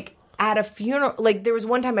who's like, at a funeral, like there was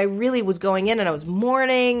one time I really was going in and I was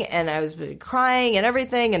mourning and I was crying and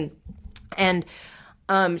everything. And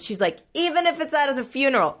she's like, even if it's at a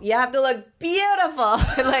funeral, you have to look beautiful,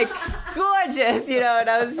 like gorgeous, and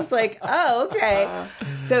I was just like, oh, okay.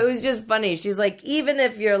 So it was just funny. She's like, even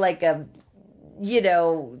if you're like an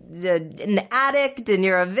addict and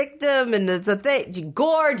you're a victim and it's a thing, you're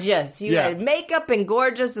gorgeous. You had makeup and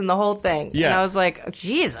gorgeous and the whole thing. Yeah. And I was like, oh,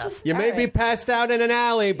 Jesus. You may be passed out in an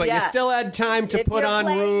alley, but you still had time to put on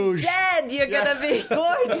rouge. Dead, you're going to be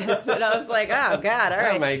gorgeous. And I was like, oh, God, all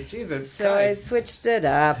right. Oh, my Jesus So Christ. I switched it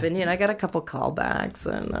up, and, I got a couple callbacks.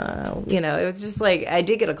 And, it was just like, I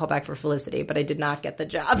did get a callback for Felicity, but I did not get the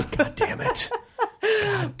job. God damn it.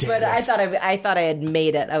 But I thought I had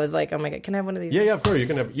made it. I was like, oh my God, can I have one of these? Yeah, of course.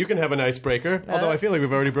 You can have an icebreaker. Although I feel like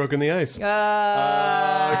we've already broken the ice. Good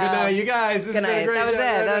night, you guys. This has been a great job.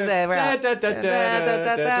 That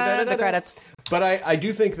was it. The credits. But I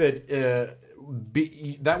do think that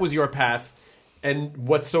that was your path. And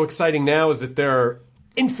what's so exciting now is that there are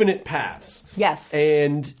infinite paths. Yes.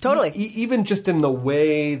 And totally. Even just in the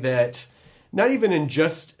way that, not even in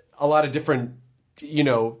just a lot of different,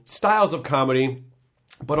 styles of comedy,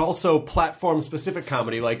 but also platform-specific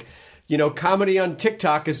comedy. Like, comedy on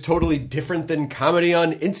TikTok is totally different than comedy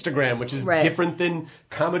on Instagram, which is different than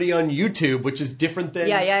comedy on YouTube, which is different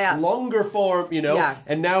than longer form,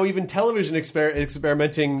 And now even television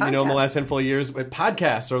experimenting, in the last handful of years with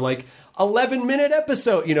podcasts or like 11-minute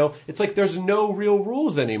episode. It's like there's no real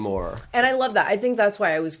rules anymore. And I love that. I think that's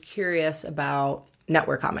why I was curious about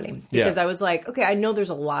network comedy. Because I was like, okay, I know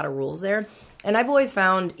there's a lot of rules there. And I've always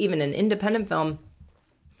found, even in independent film,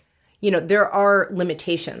 there are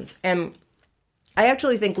limitations. And I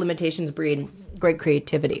actually think limitations breed great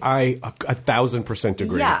creativity. I 1,000%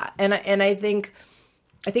 agree. Yeah. And I think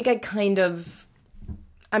I kind of,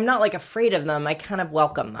 I'm not like afraid of them. I kind of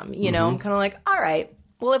welcome them. I'm kind of like, all right,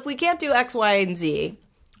 well, if we can't do X, Y, and Z,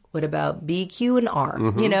 what about B, Q, and R?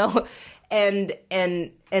 And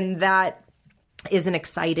that is an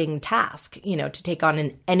exciting task, to take on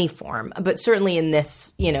in any form, but certainly in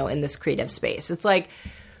this, in this creative space. It's like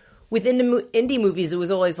with indie movies, it was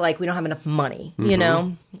always like, we don't have enough money,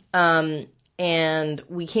 and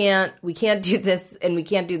we can't do this, and we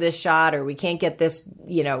can't do this shot, or we can't get this,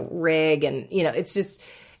 rig, and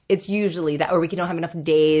it's usually that, or we don't have enough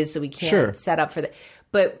days, so we can't set up for that.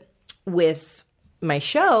 But with my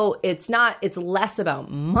show, it's less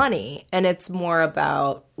about money, and it's more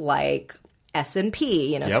about like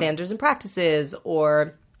S&P, standards and practices,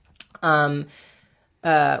 or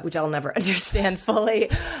which I'll never understand fully.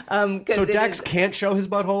 So Dax can't show his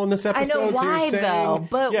butthole in this episode? I know why, so you're saying, though.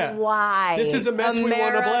 But why? This is a mess we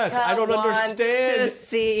want to bless. I don't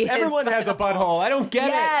understand. Everyone has a butthole. I don't get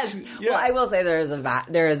it. Yeah. Well, I will say there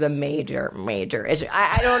is a major issue.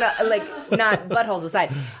 I don't know, like, not buttholes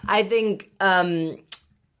aside. I think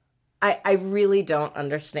I really don't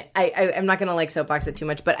understand. I'm not going to like soapbox it too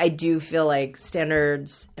much, but I do feel like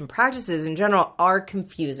standards and practices in general are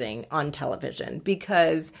confusing on television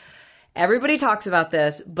because everybody talks about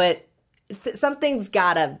this, but something's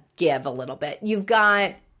got to give a little bit. You've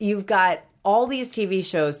got all these TV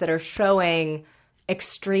shows that are showing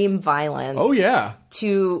extreme violence. Oh yeah.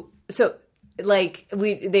 So like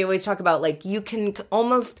they always talk about, like, you can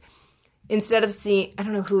almost, instead of seeing, I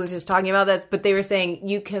don't know who was just talking about this, but they were saying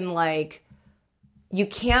you can't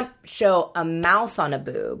show a mouth on a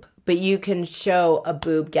boob, but you can show a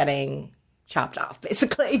boob getting chopped off,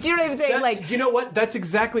 basically. Do you know what I'm saying? You know what? That's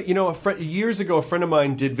exactly, years ago, a friend of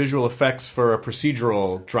mine did visual effects for a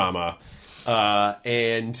procedural drama.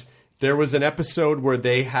 And there was an episode where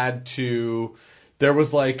there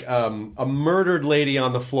was like a murdered lady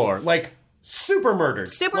on the floor, like super murdered.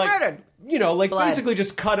 Murdered. Like Blood. basically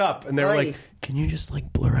just cut up, and they were like, "Can you just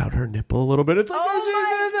like blur out her nipple a little bit?" It's like,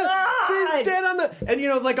 she's dead on the, and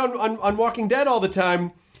it's like on Walking Dead all the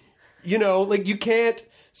time. Like you can't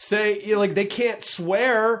say, like they can't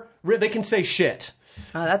swear, they can say shit.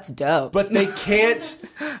 Oh, that's dope. But they can't.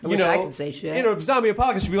 I can say shit. Zombie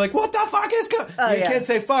apocalypse should be like, "What the fuck is going?" You can't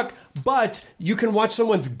say fuck, but you can watch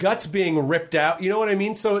someone's guts being ripped out. You know what I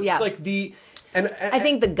mean? So it's like the. And I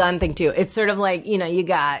think the gun thing too. It's sort of like, you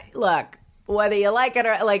got, look, whether you like it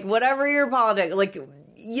or like whatever your politics, like,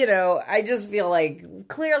 I just feel like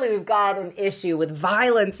clearly we've got an issue with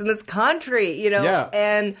violence in this country,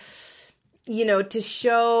 and to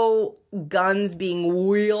show guns being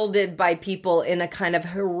wielded by people in a kind of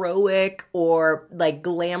heroic or like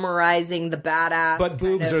glamorizing the badass. But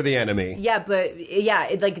boobs are the enemy. Yeah,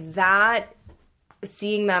 it's like that.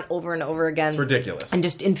 Seeing that over and over again. It's ridiculous. And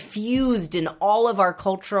just infused in all of our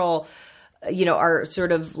cultural, our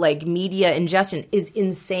sort of like media ingestion is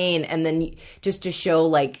insane. And then just to show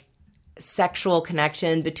like sexual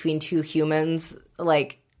connection between two humans,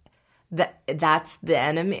 like that's the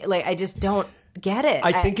enemy. Like, I just don't get it.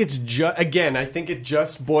 I think it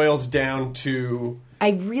just boils down to...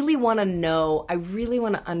 I really want to know. I really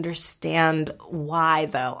want to understand why,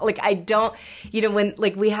 though. Like, I don't, when,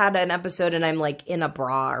 like, we had an episode and I'm, like, in a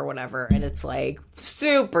bra or whatever, and it's, like,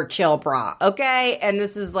 super chill bra, okay? And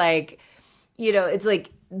this is, like, it's, like,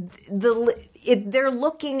 they're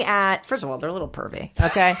looking at, first of all, they're a little pervy,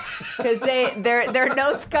 okay? Because their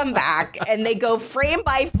notes come back, and they go frame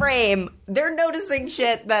by frame. They're noticing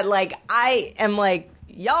shit that, like, I am, like,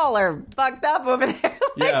 y'all are fucked up over there.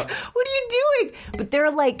 Like, what are you doing? But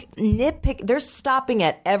they're like they're stopping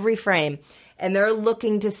at every frame, and they're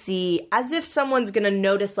looking to see as if someone's going to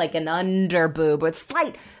notice like an under boob or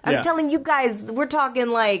slight. I'm telling you guys, we're talking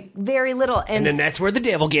like very little. And then that's where the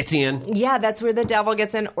devil gets in. Yeah, that's where the devil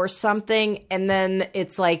gets in or something. And then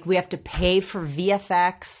it's like we have to pay for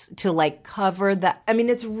VFX to like cover that. I mean,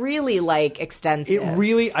 it's really like extensive. It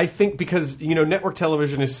really, I think, because, network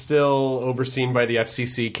television is still overseen by the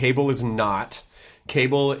FCC. Cable is not.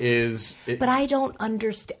 Cable is... But I don't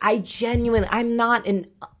understand.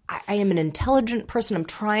 I am an intelligent person. I'm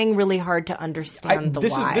trying really hard to understand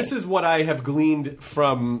why. This is what I have gleaned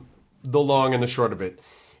from the long and the short of it.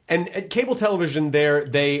 And at cable television,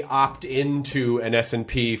 they opt into an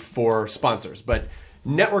S&P for sponsors. But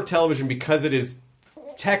network television, because it is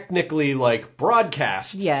technically like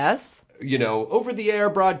broadcast, yes, over-the-air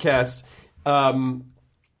broadcast,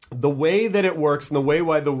 the way that it works and the way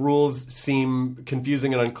why the rules seem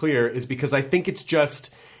confusing and unclear is because I think it's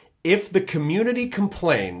just... if the community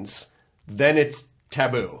complains, then it's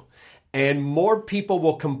taboo. And more people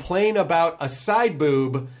will complain about a side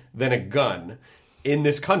boob than a gun in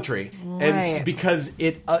this country. Right. And because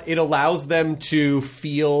it allows them to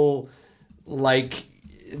feel like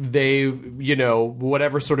they,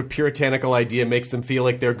 whatever sort of puritanical idea makes them feel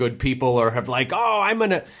like they're good people or have like, oh, I'm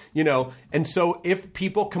going to, And so if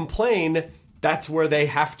people complain... that's where they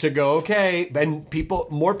have to go, okay, and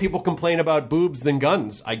more people complain about boobs than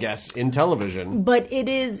guns, I guess, in television. But it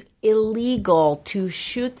is illegal to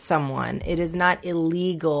shoot someone. It is not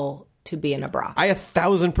illegal to be in a bra. I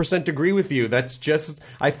 1,000% agree with you.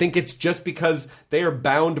 I think it's just because they are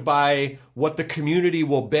bound by what the community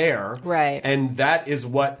will bear. Right. And that is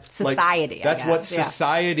what society, that's what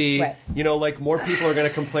society, Right. like more people are going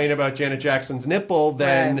to complain about Janet Jackson's nipple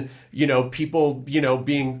than, people,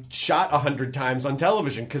 being shot 100 times on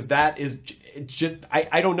television. Cause that is just,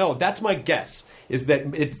 I don't know. That's my guess, is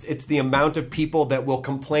that it's the amount of people that will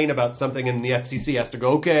complain about something and the FCC has to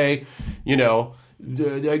go, okay,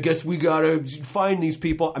 I guess we gotta find these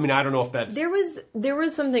people. I mean, I don't know if that's... There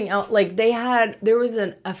was something else. Like, there was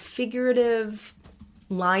a figurative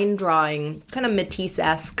line drawing, kind of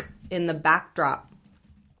Matisse-esque, in the background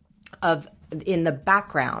of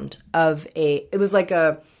it was like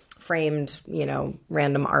a framed,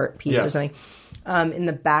 random art piece or something, in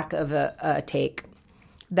the back of a take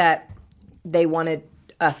that they wanted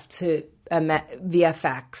us to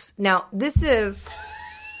VFX. Now,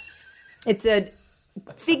 it's a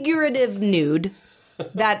figurative nude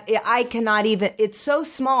that I cannot even, it's so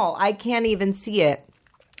small, I can't even see it.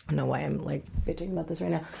 I don't know why I'm like bitching about this right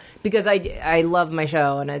now, because I love my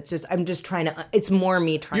show, and I'm just trying to, it's more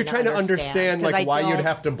me trying You're to trying to understand like why you'd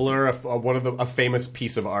have to blur a famous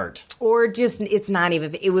piece of art. Or just, it's not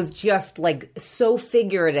even, it was just like so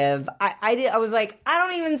figurative. I was like, I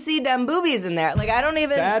don't even see them boobies in there. Like, I don't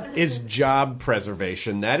even. That is job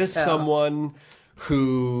preservation. That is someone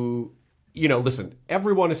who... listen,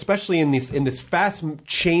 everyone, especially in this fast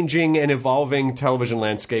changing and evolving television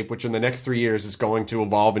landscape, which in the next 3 years is going to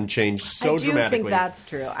evolve and change so dramatically. I do think that's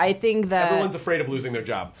true. I think that... Everyone's afraid of losing their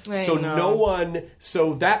job.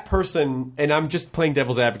 So that person, and I'm just playing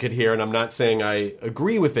devil's advocate here, and I'm not saying I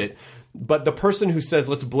agree with it, but the person who says,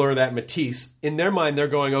 let's blur that Matisse, in their mind, they're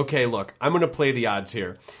going, okay, look, I'm going to play the odds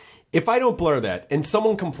here. If I don't blur that and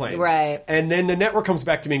someone complains, right, and then the network comes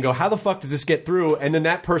back to me and go, how the fuck does this get through? And then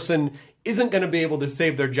that person isn't going to be able to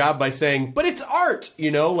save their job by saying, but it's art,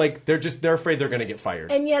 like they're afraid they're going to get fired.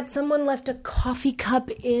 And yet someone left a coffee cup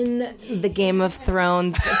in the Game of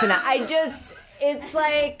Thrones. I'm just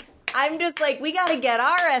like, we got to get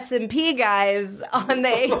our S&P guys on the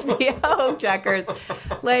HBO checkers.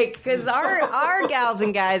 Like, because our gals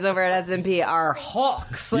and guys over at S&P are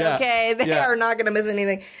hawks, okay? They are not going to miss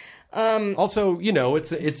anything. Also,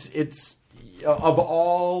 it's of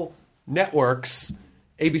all networks,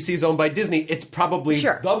 ABC's owned by Disney. It's probably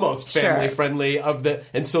the most family friendly of the,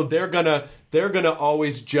 and so they're gonna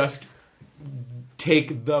always just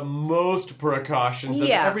take the most precautions of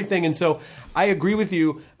everything. And so I agree with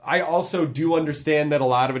you. I also do understand that a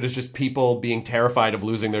lot of it is just people being terrified of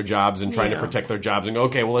losing their jobs and trying to protect their jobs and go,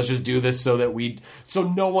 okay, well, let's just do this so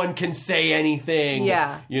no one can say anything.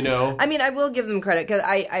 Yeah. I mean, I will give them credit, because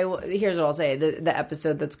here's what I'll say. The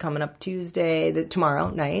episode that's coming up tomorrow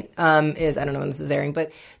night, is, I don't know when this is airing,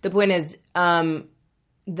 but the point is,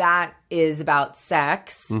 that is about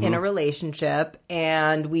sex in a relationship,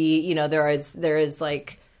 and there is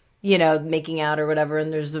like, making out or whatever,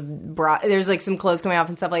 and there's like some clothes coming off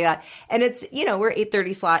and stuff like that. And it's, we're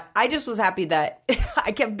 8:30 slot. I just was happy that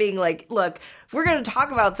I kept being like, look, if we're going to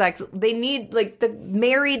talk about sex, they need, like, the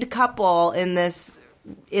married couple in this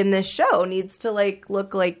show needs to, like,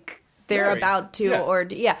 look like they're about to,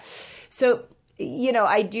 So,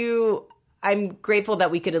 I'm grateful that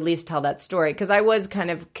we could at least tell that story, because I was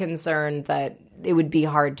kind of concerned that it would be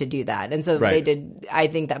hard to do that. And so they did. I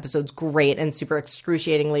think the episode's great and super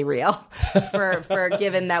excruciatingly real for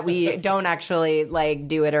given that we don't actually, like,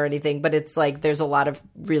 do it or anything. But it's like there's a lot of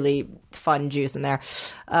really fun juice in there,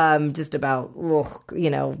 just about,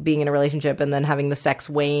 being in a relationship and then having the sex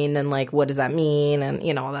wane and, like, what does that mean,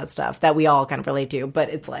 and, all that stuff that we all kind of relate to. But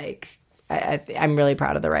it's like, I'm really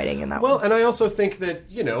proud of the writing in that one. Well, and I also think that,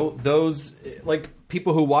 those, like,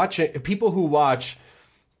 people who watch,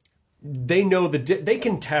 they know they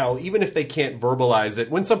can tell, even if they can't verbalize it,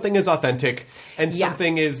 when something is authentic and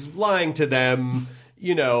something is lying to them,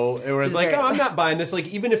 or it's like, I'm not buying this. Like,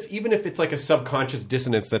 even if it's like a subconscious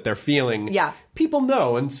dissonance that they're feeling, people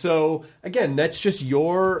know. And so, again, that's just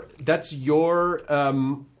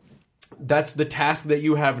that's the task that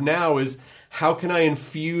you have now, is how can I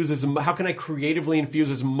creatively infuse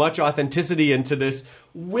as much authenticity into this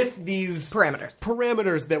with these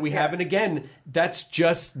parameters that we have. And again, that's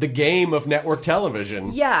just the game of network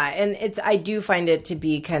television. Yeah, and I do find it to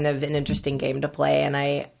be kind of an interesting game to play, and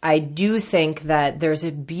I do think that there's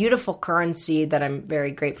a beautiful currency that I'm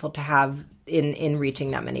very grateful to have in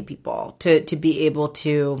reaching that many people, to be able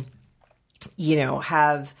to,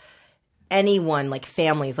 have anyone, like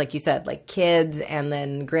families, like you said, like kids, and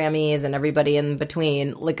then Grammys and everybody in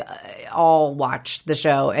between, like, all watch the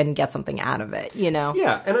show and get something out of it,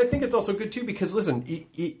 Yeah, and I think it's also good too, because listen,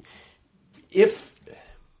 if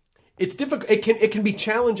it's difficult. It can be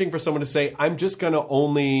challenging for someone to say, I'm just going to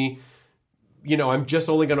only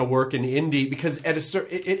work in indie, because at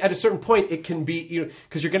a certain point it can be,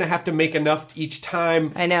 because you're going to have to make enough each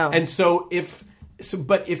time. I know. And so if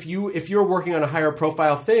you're working on a higher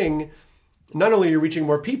profile thing, not only are you reaching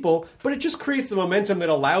more people, but it just creates the momentum that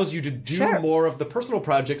allows you to do more of the personal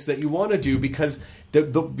projects that you want to do, because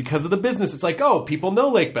because of the business. It's like, oh, people know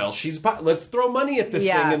Lake Bell. Let's throw money at this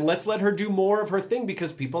thing and let's let her do more of her thing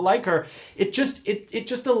because people like her. It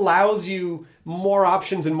just allows you more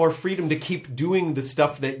options and more freedom to keep doing the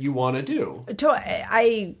stuff that you want to do.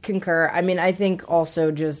 I concur. I mean, I think also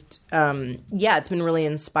just, it's been really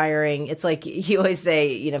inspiring. It's like you always say,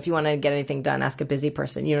 if you want to get anything done, ask a busy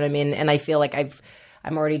person. You know what I mean? And I feel like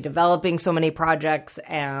I'm already developing so many projects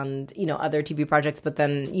and, other TV projects, but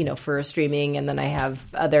then, for streaming, and then I have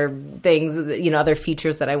other things, other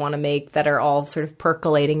features that I want to make that are all sort of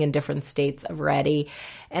percolating in different states of ready.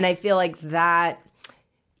 And I feel like that,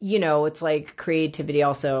 it's like creativity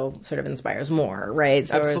also sort of inspires more, right?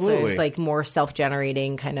 So Absolutely. It's like more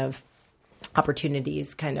self-generating kind of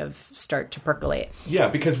opportunities kind of start to percolate. Yeah,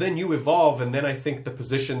 because then you evolve, and then I think the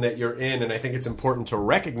position that you're in, and I think it's important to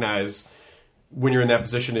recognize when you're in that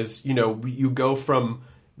position is, you go from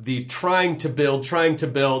the trying to build,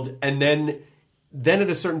 and then at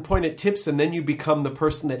a certain point it tips, and then you become the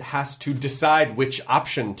person that has to decide which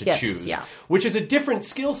option to choose. Yeah. Which is a different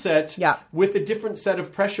skill set with a different set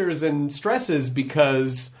of pressures and stresses,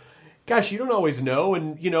 because gosh, you don't always know.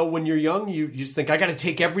 And, when you're young, you just think, I got to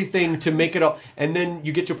take everything to make it all. And then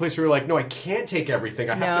you get to a place where you're like, no, I can't take everything.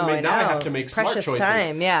 I have to make smart Precious choices.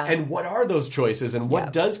 time, yeah. And what are those choices, and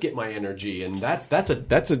what does get my energy? And that's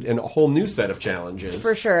a whole new set of challenges.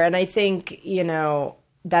 For sure. And I think,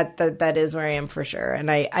 that is where I am for sure.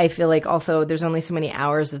 And I feel like also there's only so many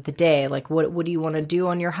hours of the day. Like, what do you want to do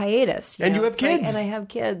on your hiatus? And you have kids. and I have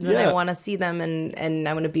kids, and I want to see them, and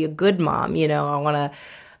I want to be a good mom. I want to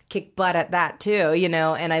kick butt at that too, and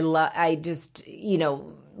I just,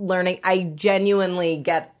 learning, I genuinely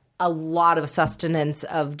get a lot of sustenance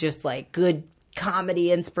of just like good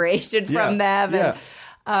comedy inspiration from them.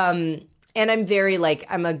 And I'm very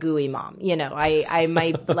I'm a gooey mom, I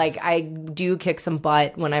might I do kick some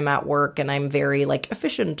butt when I'm at work, and I'm very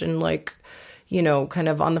efficient and kind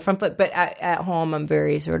of on the front foot, but at home I'm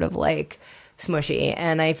very sort of smushy,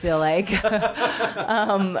 and I feel like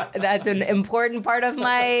that's an important part of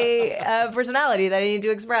my personality that I need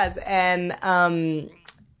to express, and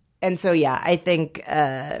so I think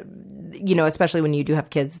especially when you do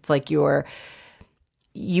have kids, it's like you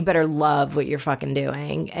better love what you're fucking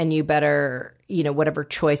doing, and you better whatever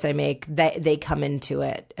choice I make, they come into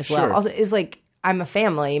it as well. Also, is I'm a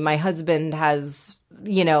family. My husband has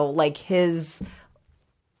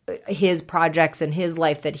his projects and his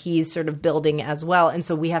life that he's sort of building as well. And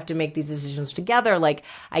so we have to make these decisions together.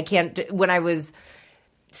 I can't, when I was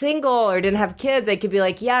single or didn't have kids, I could be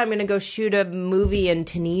I'm going to go shoot a movie in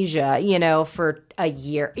Tunisia, for a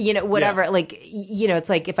year, whatever. Yeah. It's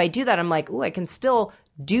if I do that, I'm I can still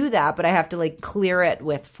do that, but I have to clear it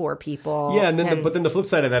with 4 people. Yeah. And then, but then the flip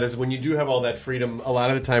side of that is when you do have all that freedom, a lot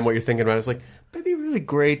of the time what you're thinking about is that'd be really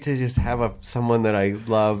great to just have someone that I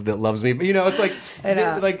love that loves me. But,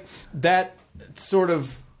 it's that sort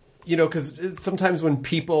of, because sometimes when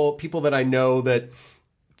people that I know that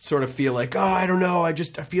sort of feel I don't know, I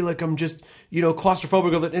feel like I'm just,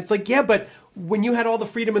 claustrophobic. It's but when you had all the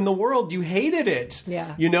freedom in the world, you hated it.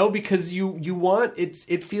 Yeah. Because you want,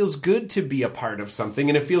 it feels good to be a part of something,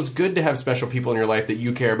 and it feels good to have special people in your life that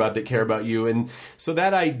you care about, that care about you. And so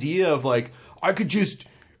that idea of I could just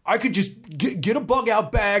get a bug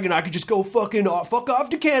out bag, and I could just go fuck off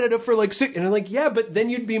to Canada for 6, and I'm but then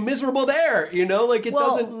you'd be miserable there,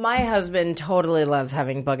 doesn't. My husband totally loves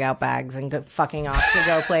having bug out bags and fucking off to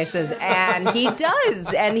go places, and he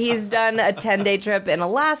does, and he's done a 10-day trip in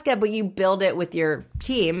Alaska, but you build it with your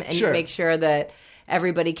team, and you make sure that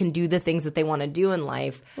everybody can do the things that they want to do in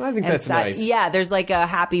life. Well, I think that's nice. Yeah, there's a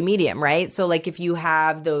happy medium, right? So if you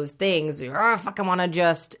have those things,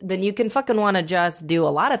 then you can fucking want to just do a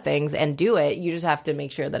lot of things and do it. You just have to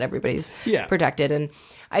make sure that everybody's protected. And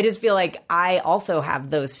I just feel like I also have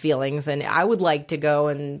those feelings, and I would like to go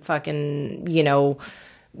and fucking, go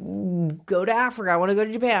to Africa. I want to go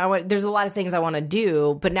to Japan. There's a lot of things I want to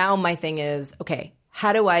do, but now my thing is, okay,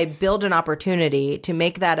 how do I build an opportunity to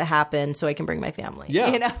make that happen so I can bring my family?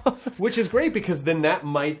 Yeah. Which is great, because then that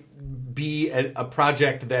might be a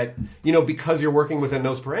project that, you know, because you're working within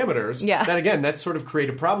those parameters, Yeah. then again, that's sort of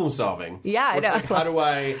creative problem solving. Yeah, I Where it's know.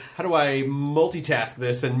 like, how do I multitask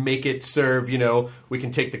this and make it serve, you know, we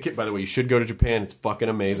can take the kid, by the way, you should go to Japan. It's fucking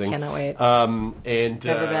amazing. Cannot wait. And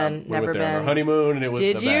Never been, we never went there on our been. honeymoon, and it was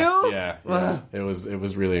Did the you? best. Yeah. It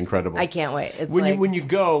was really incredible. I can't wait. It's When you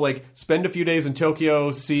go, like, spend a few days in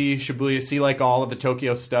Tokyo, see Shibuya, see like all of the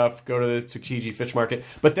Tokyo stuff, go to the Tsukiji fish market,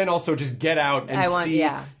 but then also just get out and see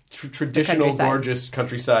traditional, countryside. gorgeous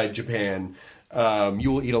countryside Japan.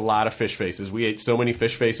 You will eat a lot of fish faces. We ate so many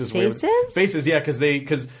fish faces. Faces, yeah,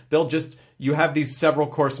 because they'll just, you have these several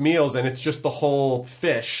course meals and it's just the whole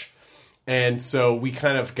fish, and so we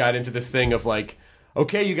kind of got into this thing of like,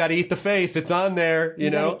 okay, you got to eat the face. It's on there, you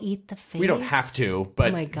know. Gotta eat the face. We don't have to,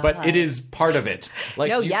 but Oh my God. but it is part of it. Like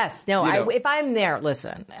if I'm there,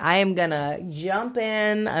 listen, I am gonna jump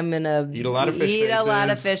in. I'm gonna eat a lot of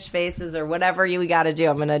fish faces or whatever we got to do.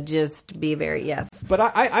 I'm gonna just be very But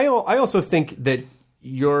I also think that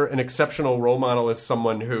you're an exceptional role model as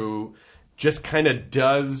someone who just kind of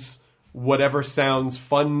does whatever sounds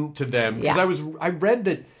fun to them. Because I read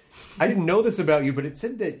that. I didn't know this about you, but it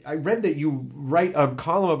said that I read that you write a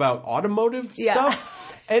column about automotive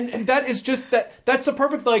stuff. And that is just that's a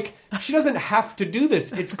perfect, like, she doesn't have to do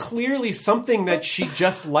this. It's clearly something that she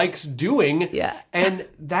just likes doing. Yeah. And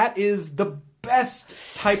that is the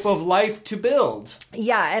best type of life to build.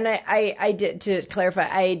 Yeah, and I did, to clarify,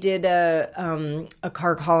 I did a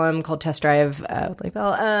car column called Test Drive with Lake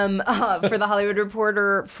Bell for the Hollywood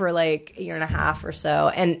Reporter for like a year and a half or so,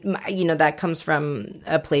 and you know that comes from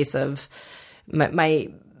a place of my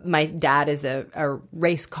dad is a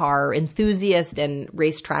race car enthusiast and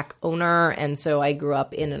racetrack owner, and so I grew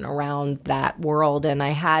up in and around that world, and I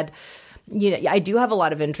had. You know, I do have a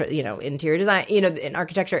lot of interest, you know, interior design, you know, in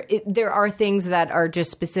architecture. There are things that are just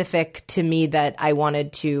specific to me that I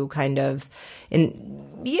wanted to kind of,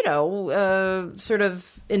 sort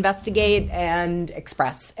of investigate and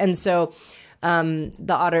express. And so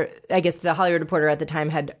the Hollywood Reporter at the time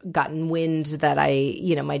had gotten wind that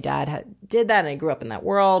my dad did that, and I grew up in that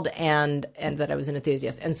world, and that I was an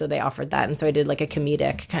enthusiast, and so they offered that, and so I did like a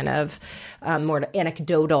comedic kind of more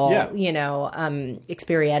anecdotal,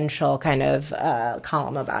 experiential kind of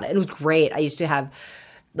column about it. And it was great. I used to have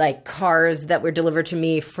like cars that were delivered to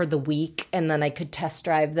me for the week, and then I could test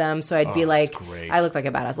drive them. So I'd be like, I look like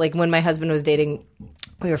a badass. Like when my husband was dating.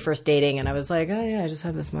 We were first dating, and I was like, "Oh yeah, I just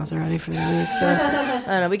have this Maserati for the week, so I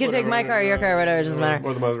don't know. We can take my car, your car, whatever. It doesn't matter."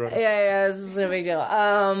 Or the Maserati. Yeah, it's no big deal.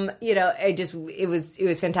 It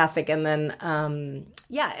was fantastic, and then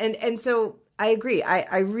and so I agree.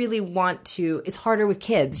 I really want to. It's harder with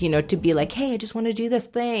kids, you know, to be like, "Hey, I just want to do this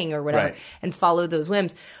thing" or whatever, and follow those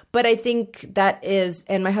whims. But I think that is,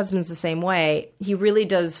 and my husband's the same way. He really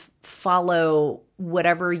does follow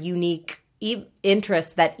whatever unique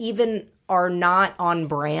interests that even are not on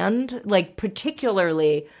brand, like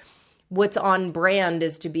particularly what's on brand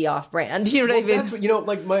is to be off brand. You know what I mean? That's what, you know,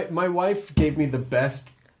 like my wife gave me the best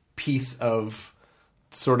piece of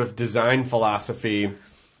sort of design philosophy,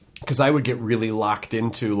 because I would get really locked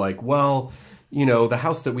into like, well, you know, the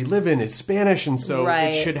house that we live in is Spanish, and so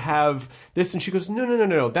it should have this. And she goes,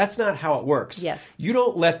 no, that's not how it works. Yes. You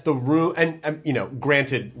don't let the room, and you know,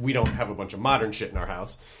 granted, we don't have a bunch of modern shit in our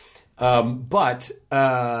house. But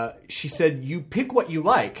she said, you pick what you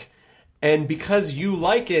like, and because you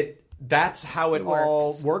like it, that's how it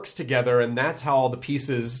all works together, and that's how all the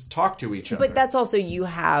pieces talk to each other. But that's also you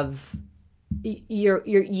have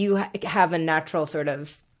a natural sort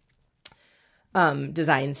of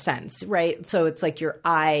design sense, right? So it's like your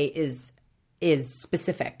eye is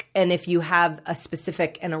specific, and if you have a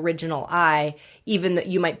specific and original eye, even that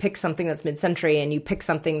you might pick something that's mid-century and you pick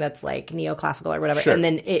something that's like neoclassical or whatever, and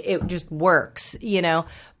then it just works, you know.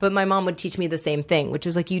 But my mom would teach me the same thing, which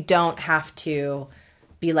is like, you don't have to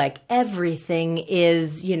be like everything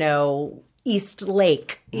is, you know, East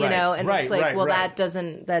Lake, you know, and it's like,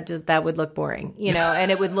 that would look boring, you know, and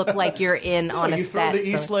it would look like you're in on a set. You throw the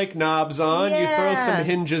East Lake knobs on, you throw some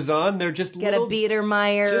hinges on, they're just get little, a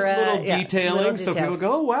Biedermeier, just little detailing, so people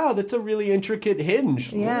go, oh wow, that's a really intricate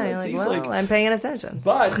hinge. Yeah, it's you're like, well, I'm paying attention.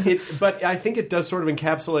 But I think it does sort of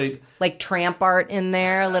encapsulate like tramp art in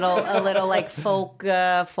there, a little like folk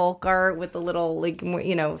art with a little like,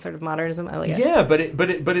 you know, sort of modernism. I like it. Yeah, but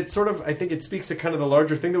it sort of, I think it speaks to kind of the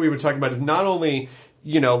larger thing that we were talking about, is not only,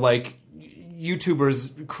 you know, like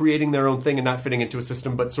YouTubers creating their own thing and not fitting into a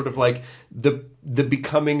system, but sort of like the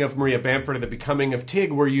becoming of Maria Bamford and the becoming of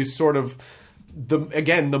Tig, where you sort of,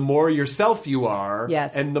 the more yourself you are,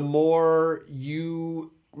 and the more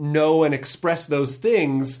you know and express those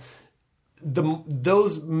things,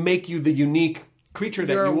 those make you the unique creature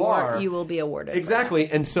that you are, you will be awarded.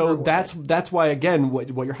 Exactly. And so that's why, again,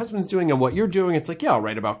 what your husband's doing and what you're doing, it's like, yeah, I'll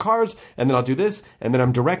write about cars, and then I'll do this, and then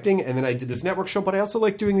I'm directing, and then I did this network show, but I also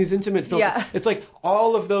like doing these intimate films. Yeah. It's like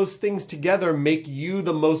all of those things together make you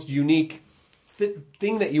the most unique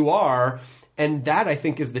thing that you are. And that, I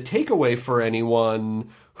think, is the takeaway for anyone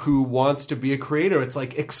who wants to be a creator. It's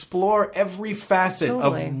like explore every facet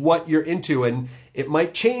of what you're into, and it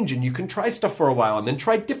might change, and you can try stuff for a while and then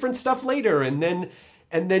try different stuff later, and then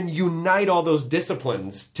unite all those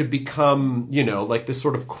disciplines to become, like this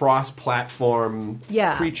sort of cross-platform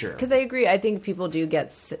creature. Because I agree. I think people do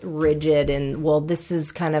get rigid and, well, this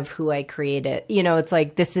is kind of who I created. It's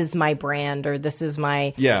like, this is my brand, or this is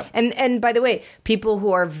my... Yeah. And by the way, people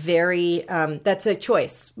who are very... that's a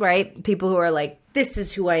choice, right? People who are like, this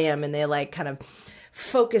is who I am, and they like kind of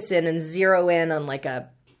focus in and zero in on like an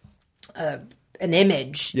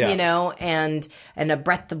image, and a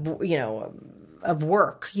breadth of, of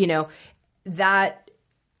work, that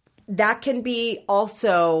can be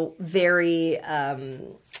also very,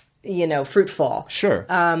 fruitful. Sure.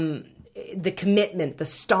 The commitment, the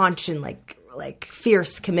staunch and like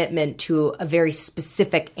fierce commitment to a very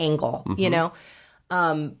specific angle,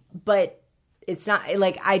 but it's not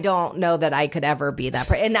like, I don't know that I could ever be that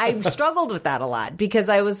person. And I've struggled with that a lot, because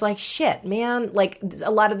I was like, shit, man, like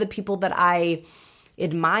a lot of the people that I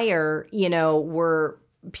admire, were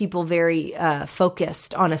people very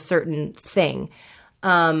focused on a certain thing,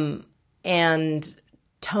 and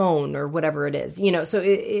tone or whatever it is, so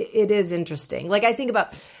it is interesting. Like I think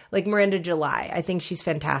about like Miranda July. I think she's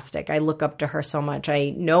fantastic. I look up to her so much.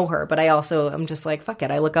 I know her, but I'm just like, fuck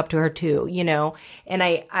it, I look up to her too, and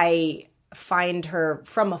I find her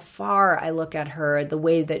from afar. I look at her, the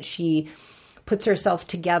way that she puts herself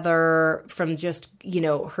together from just,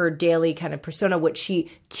 her daily kind of persona, what she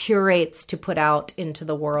curates to put out into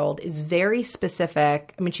the world is very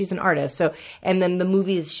specific. I mean, she's an artist. So, and then the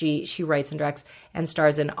movies she writes and directs and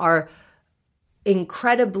stars in are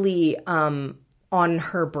incredibly on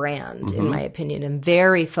her brand, in my opinion, and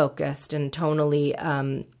very focused and tonally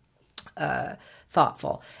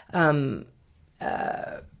thoughtful.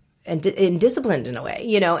 And disciplined in a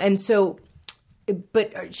way, and so,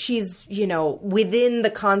 but she's, within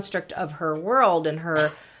the construct of her world and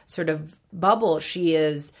her sort of bubble, she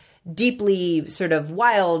is deeply sort of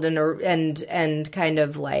wild and kind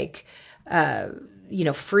of like,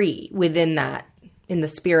 free within that, in the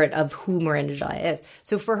spirit of who Miranda July is.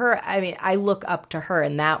 So for her, I mean, I look up to her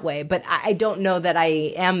in that way, but I don't know that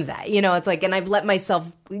I am that, it's like, and I've let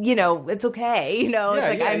myself, it's okay, it's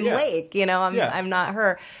like, I'm Lake, I'm not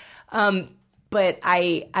her. But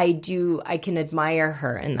I can admire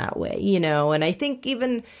her in that way, and I think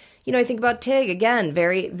even, I think about Tig again,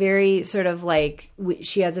 very, very sort of like,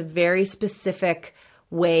 she has a very specific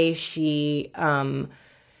way she,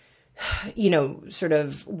 sort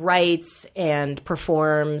of writes and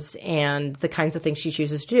performs and the kinds of things she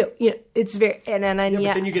chooses to do. It's very, and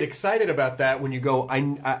but then you get excited about that when you go,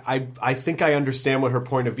 I think I understand what her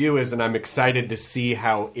point of view is, and I'm excited to see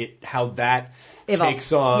how that evolves.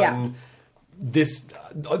 Takes on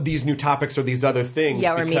these new topics or these other things.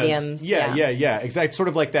 Yeah, or mediums. Yeah. Exactly. Sort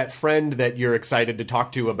of like that friend that you're excited to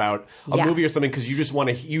talk to about a movie or something, because you just want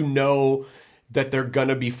to, that they're going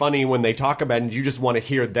to be funny when they talk about it, and you just want to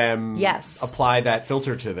hear them apply that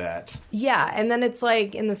filter to that. Yeah, and then it's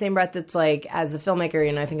like, in the same breath, it's like, as a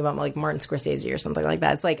filmmaker, I think about like Martin Scorsese or something like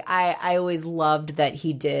that. It's like, I always loved that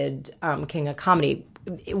he did King of Comedy,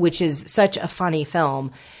 which is such a funny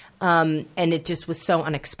film. And it just was so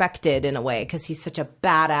unexpected in a way, because he's such a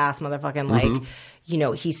badass motherfucking, like,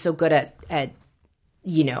 he's so good at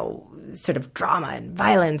sort of drama and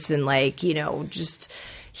violence and like,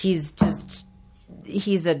 he's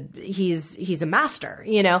a master,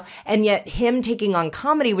 and yet him taking on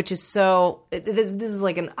comedy, which is so, this is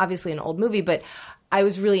like obviously an old movie, but I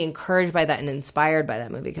was really encouraged by that and inspired by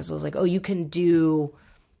that movie, because I was like, oh, you can do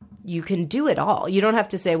it all. You don't have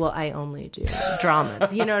to say, well, I only do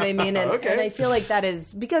dramas. You know what I mean? And, okay. And I feel like that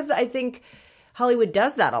is because I think Hollywood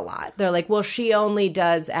does that a lot. They're like, well, she only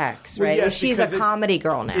does X, right? Well, yes, she's a comedy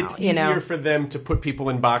girl now. It's easier for them to put people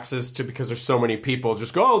in boxes because there's so many people.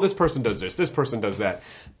 Just go, oh, this person does this person does that.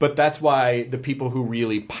 But that's why the people who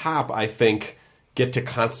really pop, I think, get to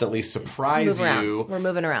constantly surprise you. We're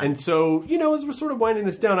moving around. And so, as we're sort of winding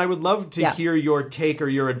this down, I would love to hear your take or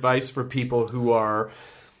your advice for people who are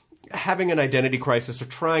having an identity crisis or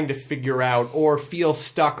trying to figure out or feel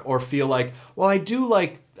stuck or feel like, well, I do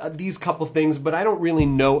like these couple things, but I don't really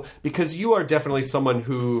know, because you are definitely someone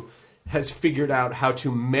who has figured out how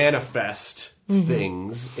to manifest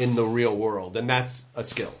things in the real world, and that's a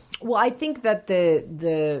skill. Well, I think that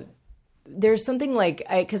the there's something like,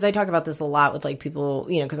 because I talk about this a lot with like people,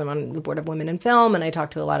 you know, because I'm on the board of Women in Film, and I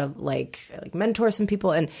talk to a lot of like mentors and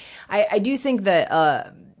people, and I do think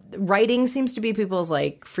that writing seems to be people's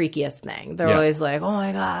like freakiest thing. They're always like, oh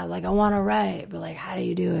my God, like I want to write, but like, how do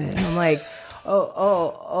you do it? And I'm like,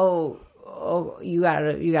 oh, you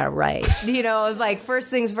gotta write. You know, it's like first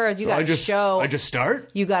things first. You gotta show. I just start.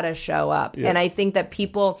 You gotta show up, and I think that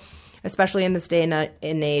people, especially in this day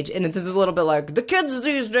and age, and this is a little bit like the kids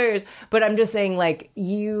these days, but I'm just saying, like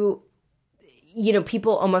you know,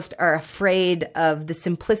 people almost are afraid of the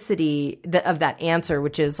simplicity of that answer,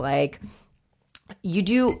 which is like you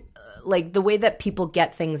do. Like the way that people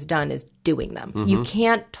get things done is doing them. Mm-hmm. You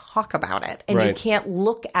can't talk about it, and you can't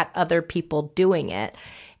look at other people doing it.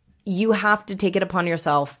 You have to take it upon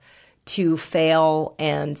yourself to fail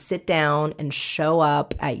and sit down and show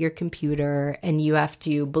up at your computer, and you have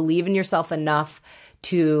to believe in yourself enough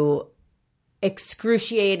to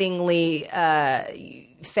excruciatingly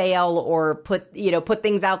fail or put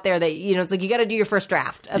things out there that, you know, it's like you got to do your first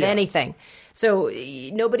draft of anything. So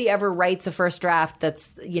nobody ever writes a first draft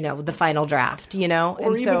that's, you know, the final draft, you know?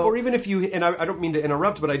 Or even if you, and I don't mean to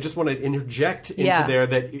interrupt, but I just want to interject into there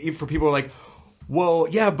that for people who are like, well,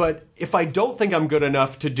 yeah, but if I don't think I'm good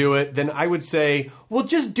enough to do it, then I would say, well,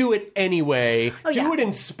 just do it anyway. Do it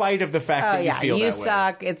in spite of the fact that you feel that way. You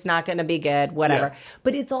suck. It's not going to be good, whatever. Yeah.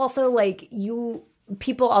 But it's also like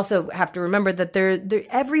people also have to remember that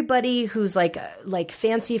everybody who's like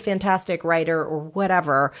fancy, fantastic writer or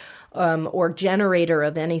whatever, or generator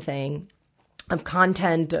of anything, of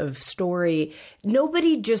content, of story,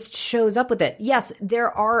 nobody just shows up with it. Yes, there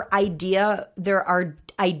are idea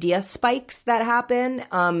spikes that happen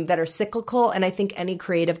that are cyclical, and I think any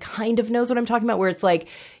creative kind of knows what I'm talking about, where it's like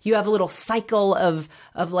you have a little cycle of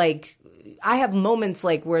like, I have moments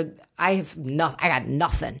like where I got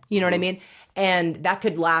nothing, you know what I mean? And that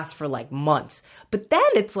could last for like months. But then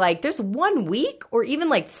it's like there's 1 week or even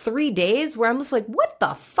like 3 days where I'm just like, what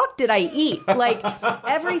the fuck did I eat? Like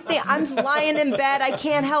everything, I'm lying in bed. I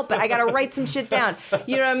can't help it. I got to write some shit down.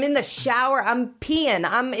 You know, I'm in the shower. I'm peeing.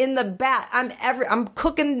 I'm in the bath. I'm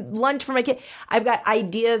cooking lunch for my kid. I've got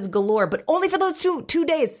ideas galore, but only for those two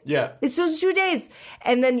days. Yeah. It's those 2 days.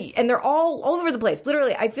 And they're all over the place.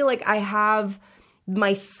 Literally, I feel like I have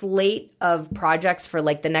my slate of projects for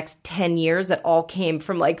like the next 10 years that all came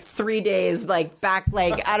from like 3 days, like back,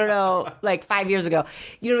 like, I don't know, like 5 years ago,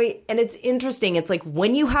 you know what I mean? And it's interesting. It's like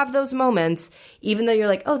when you have those moments, even though you're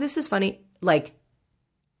like, oh, this is funny, like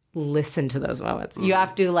listen to those moments. You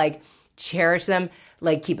have to like cherish them,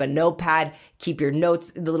 like keep a notepad, keep your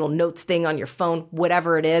notes, the little notes thing on your phone,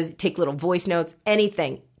 whatever it is, take little voice notes,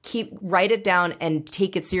 anything. Write it down and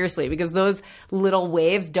take it seriously, because those little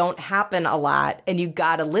waves don't happen a lot and you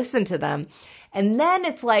got to listen to them. And then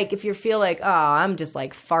it's like, if you feel like, oh, I'm just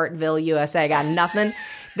like Fartville, USA, I got nothing,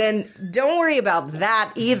 then don't worry about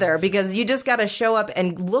that either, because you just got to show up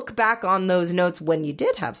and look back on those notes when you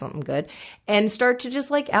did have something good and start to just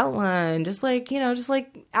like outline, just like, you know, just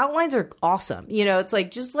like outlines are awesome. You know, it's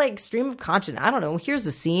like, just like stream of consciousness. I don't know. Here's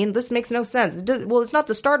a scene. This makes no sense. Well, it's not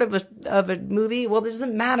the start of a movie. Well, it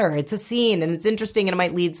doesn't matter. It's a scene and it's interesting and it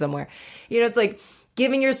might lead somewhere. You know, it's like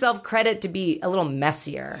giving yourself credit to be a little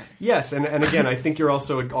messier. Yes, and again, I think you're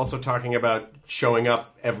also talking about showing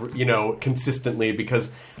up consistently,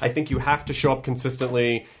 because I think you have to show up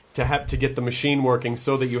consistently to get the machine working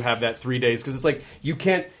so that you have that 3 days. Because it's like you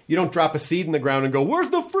don't drop a seed in the ground and go, where's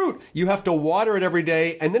the fruit? You have to water it every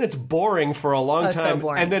day, and then it's boring for a long time. So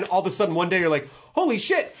boring. And then all of a sudden one day you're like, holy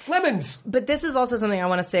shit, lemons! But this is also something I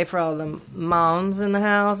want to say for all the moms in the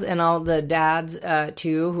house and all the dads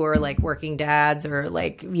too, who are like working dads or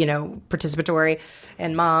like, you know, participatory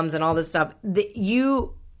and moms and all this stuff. If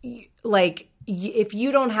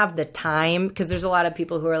you don't have the time, because there's a lot of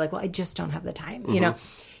people who are like, well, I just don't have the time, you know.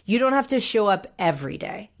 You don't have to show up every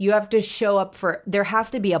day. You have to show up there has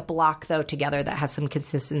to be a block, though, together that has some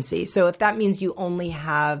consistency. So if that means you only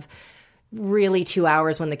have really 2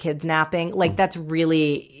 hours when the kid's napping, like that's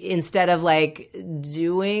really, instead of like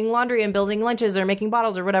doing laundry and building lunches or making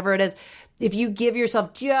bottles or whatever it is, if you give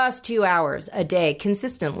yourself just 2 hours a day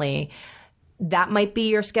consistently, that might be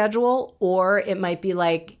your schedule. Or it might be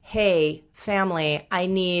like, hey, family, I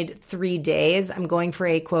need 3 days. I'm going for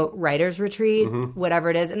a, quote, writer's retreat, whatever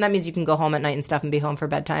it is. And that means you can go home at night and stuff and be home for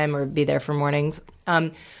bedtime or be there for mornings.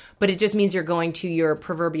 But it just means you're going to your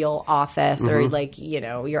proverbial office or like,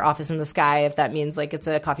 your office in the sky, if that means like it's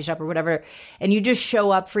a coffee shop or whatever. And you just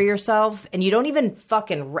show up for yourself and you don't even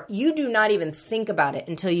you do not even think about it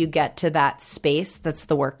until you get to that space that's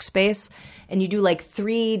the workspace. And you do like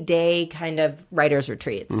 3-day kind of writer's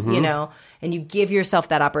retreats, and you give yourself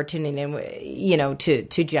that opportunity,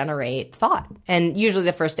 to generate thought. And usually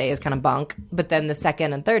the first day is kind of bunk, but then the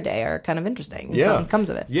second and third day are kind of interesting. And something comes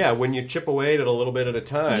of it. Yeah, when you chip away at it a little bit at a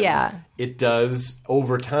time, it does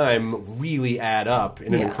over time really add up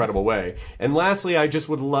in an incredible way. And lastly, I just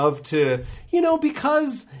would love to,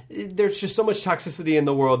 because there's just so much toxicity in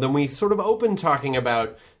the world, then we sort of open talking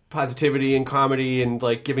about positivity and comedy and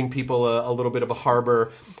like giving people a little bit of a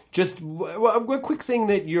harbor. Just a quick thing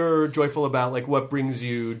that you're joyful about, like what brings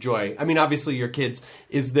you joy? I mean, obviously your kids.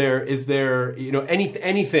 Is there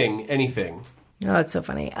anything? Oh, it's so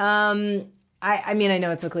funny. I mean, I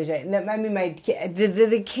know it's so cliche. I mean,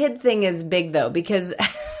 the kid thing is big though, because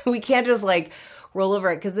we can't just like roll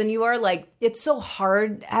over it, because then you are like, it's so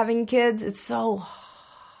hard having kids. It's so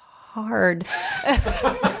hard.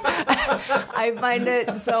 I find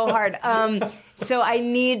it so hard. So I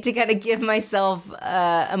need to kind of give myself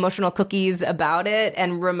emotional cookies about it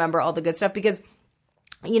and remember all the good stuff, because,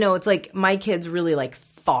 it's like my kids really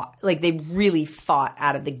they really fought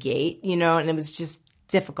out of the gate, and it was just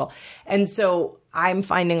difficult. And so I'm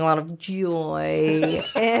finding a lot of joy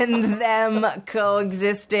in them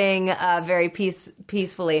coexisting very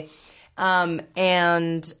peacefully. I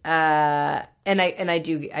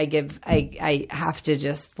have to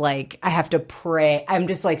just like, I have to pray. I'm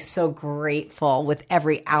just like so grateful with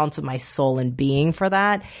every ounce of my soul and being for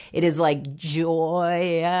that. It is like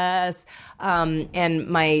joyous. And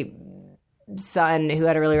my son, who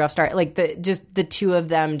had a really rough start, like the two of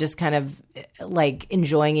them just kind of like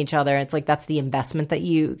enjoying each other. It's like, that's the investment that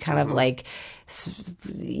you kind of like,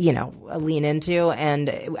 lean into. And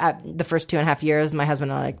at the first 2.5 years, my husband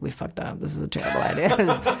and I we fucked up. This is a terrible idea.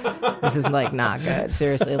 This is like not good.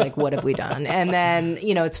 Seriously, like what have we done? And then,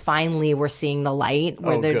 it's finally, we're seeing the light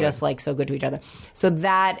where they're just like so good to each other. So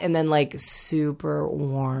that, and then like super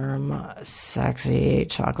warm, sexy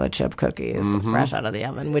chocolate chip cookies fresh out of the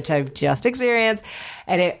oven, which I've just experienced.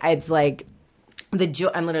 And it's like, the joy,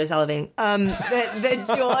 I'm literally salivating. The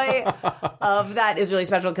joy of that is really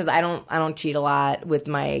special, because I don't cheat a lot with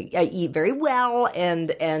I eat very well, and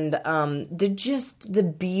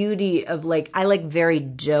the beauty of like, I like very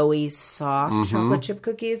doughy, soft chocolate chip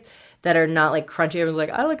cookies that are not like crunchy. Everyone's like,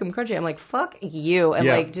 I like them crunchy. I'm like, fuck you, and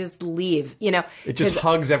like just leave. It just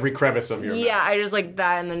hugs every crevice of your mouth. I just like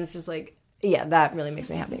that, and then it's just like. Yeah, that really makes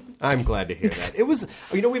me happy. I'm glad to hear that. It was,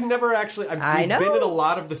 we've never actually, we've been at a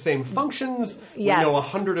lot of the same functions. Yes. We know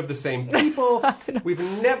 100 of the same people. We've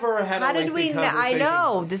never had a lengthy conversation. I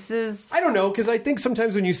know, this is... I don't know, because I think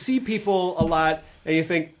sometimes when you see people a lot and you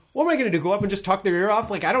think, what am I going to do? Go up and just talk their ear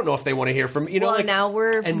off? Like, I don't know if they want to hear from now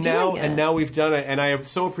we're doing it. And now we've done it, and I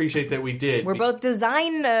so appreciate that we did. We're both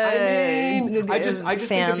design. I just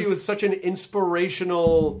think of you as such an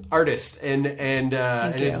inspirational artist, and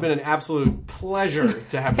it's been an absolute pleasure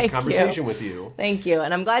to have this conversation with you. Thank you,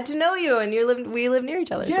 and I'm glad to know you. And we live near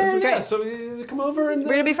each other. So this is great. So come over and we're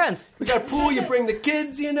gonna be friends. We got a pool. You bring the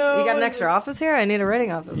kids. You got an extra office here. I need a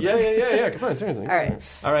writing office. Yeah. Come on, seriously.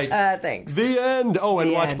 All right. Thanks. The end. Oh,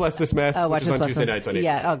 and watch Bless This Mess, which is on Tuesday nights on ABC.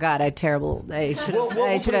 Yeah. Oh God, I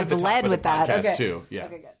should have led with that. Okay. Too. Yeah.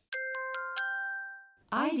 Okay, good.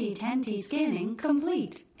 ID10T scanning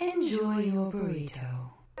complete. Enjoy your burrito.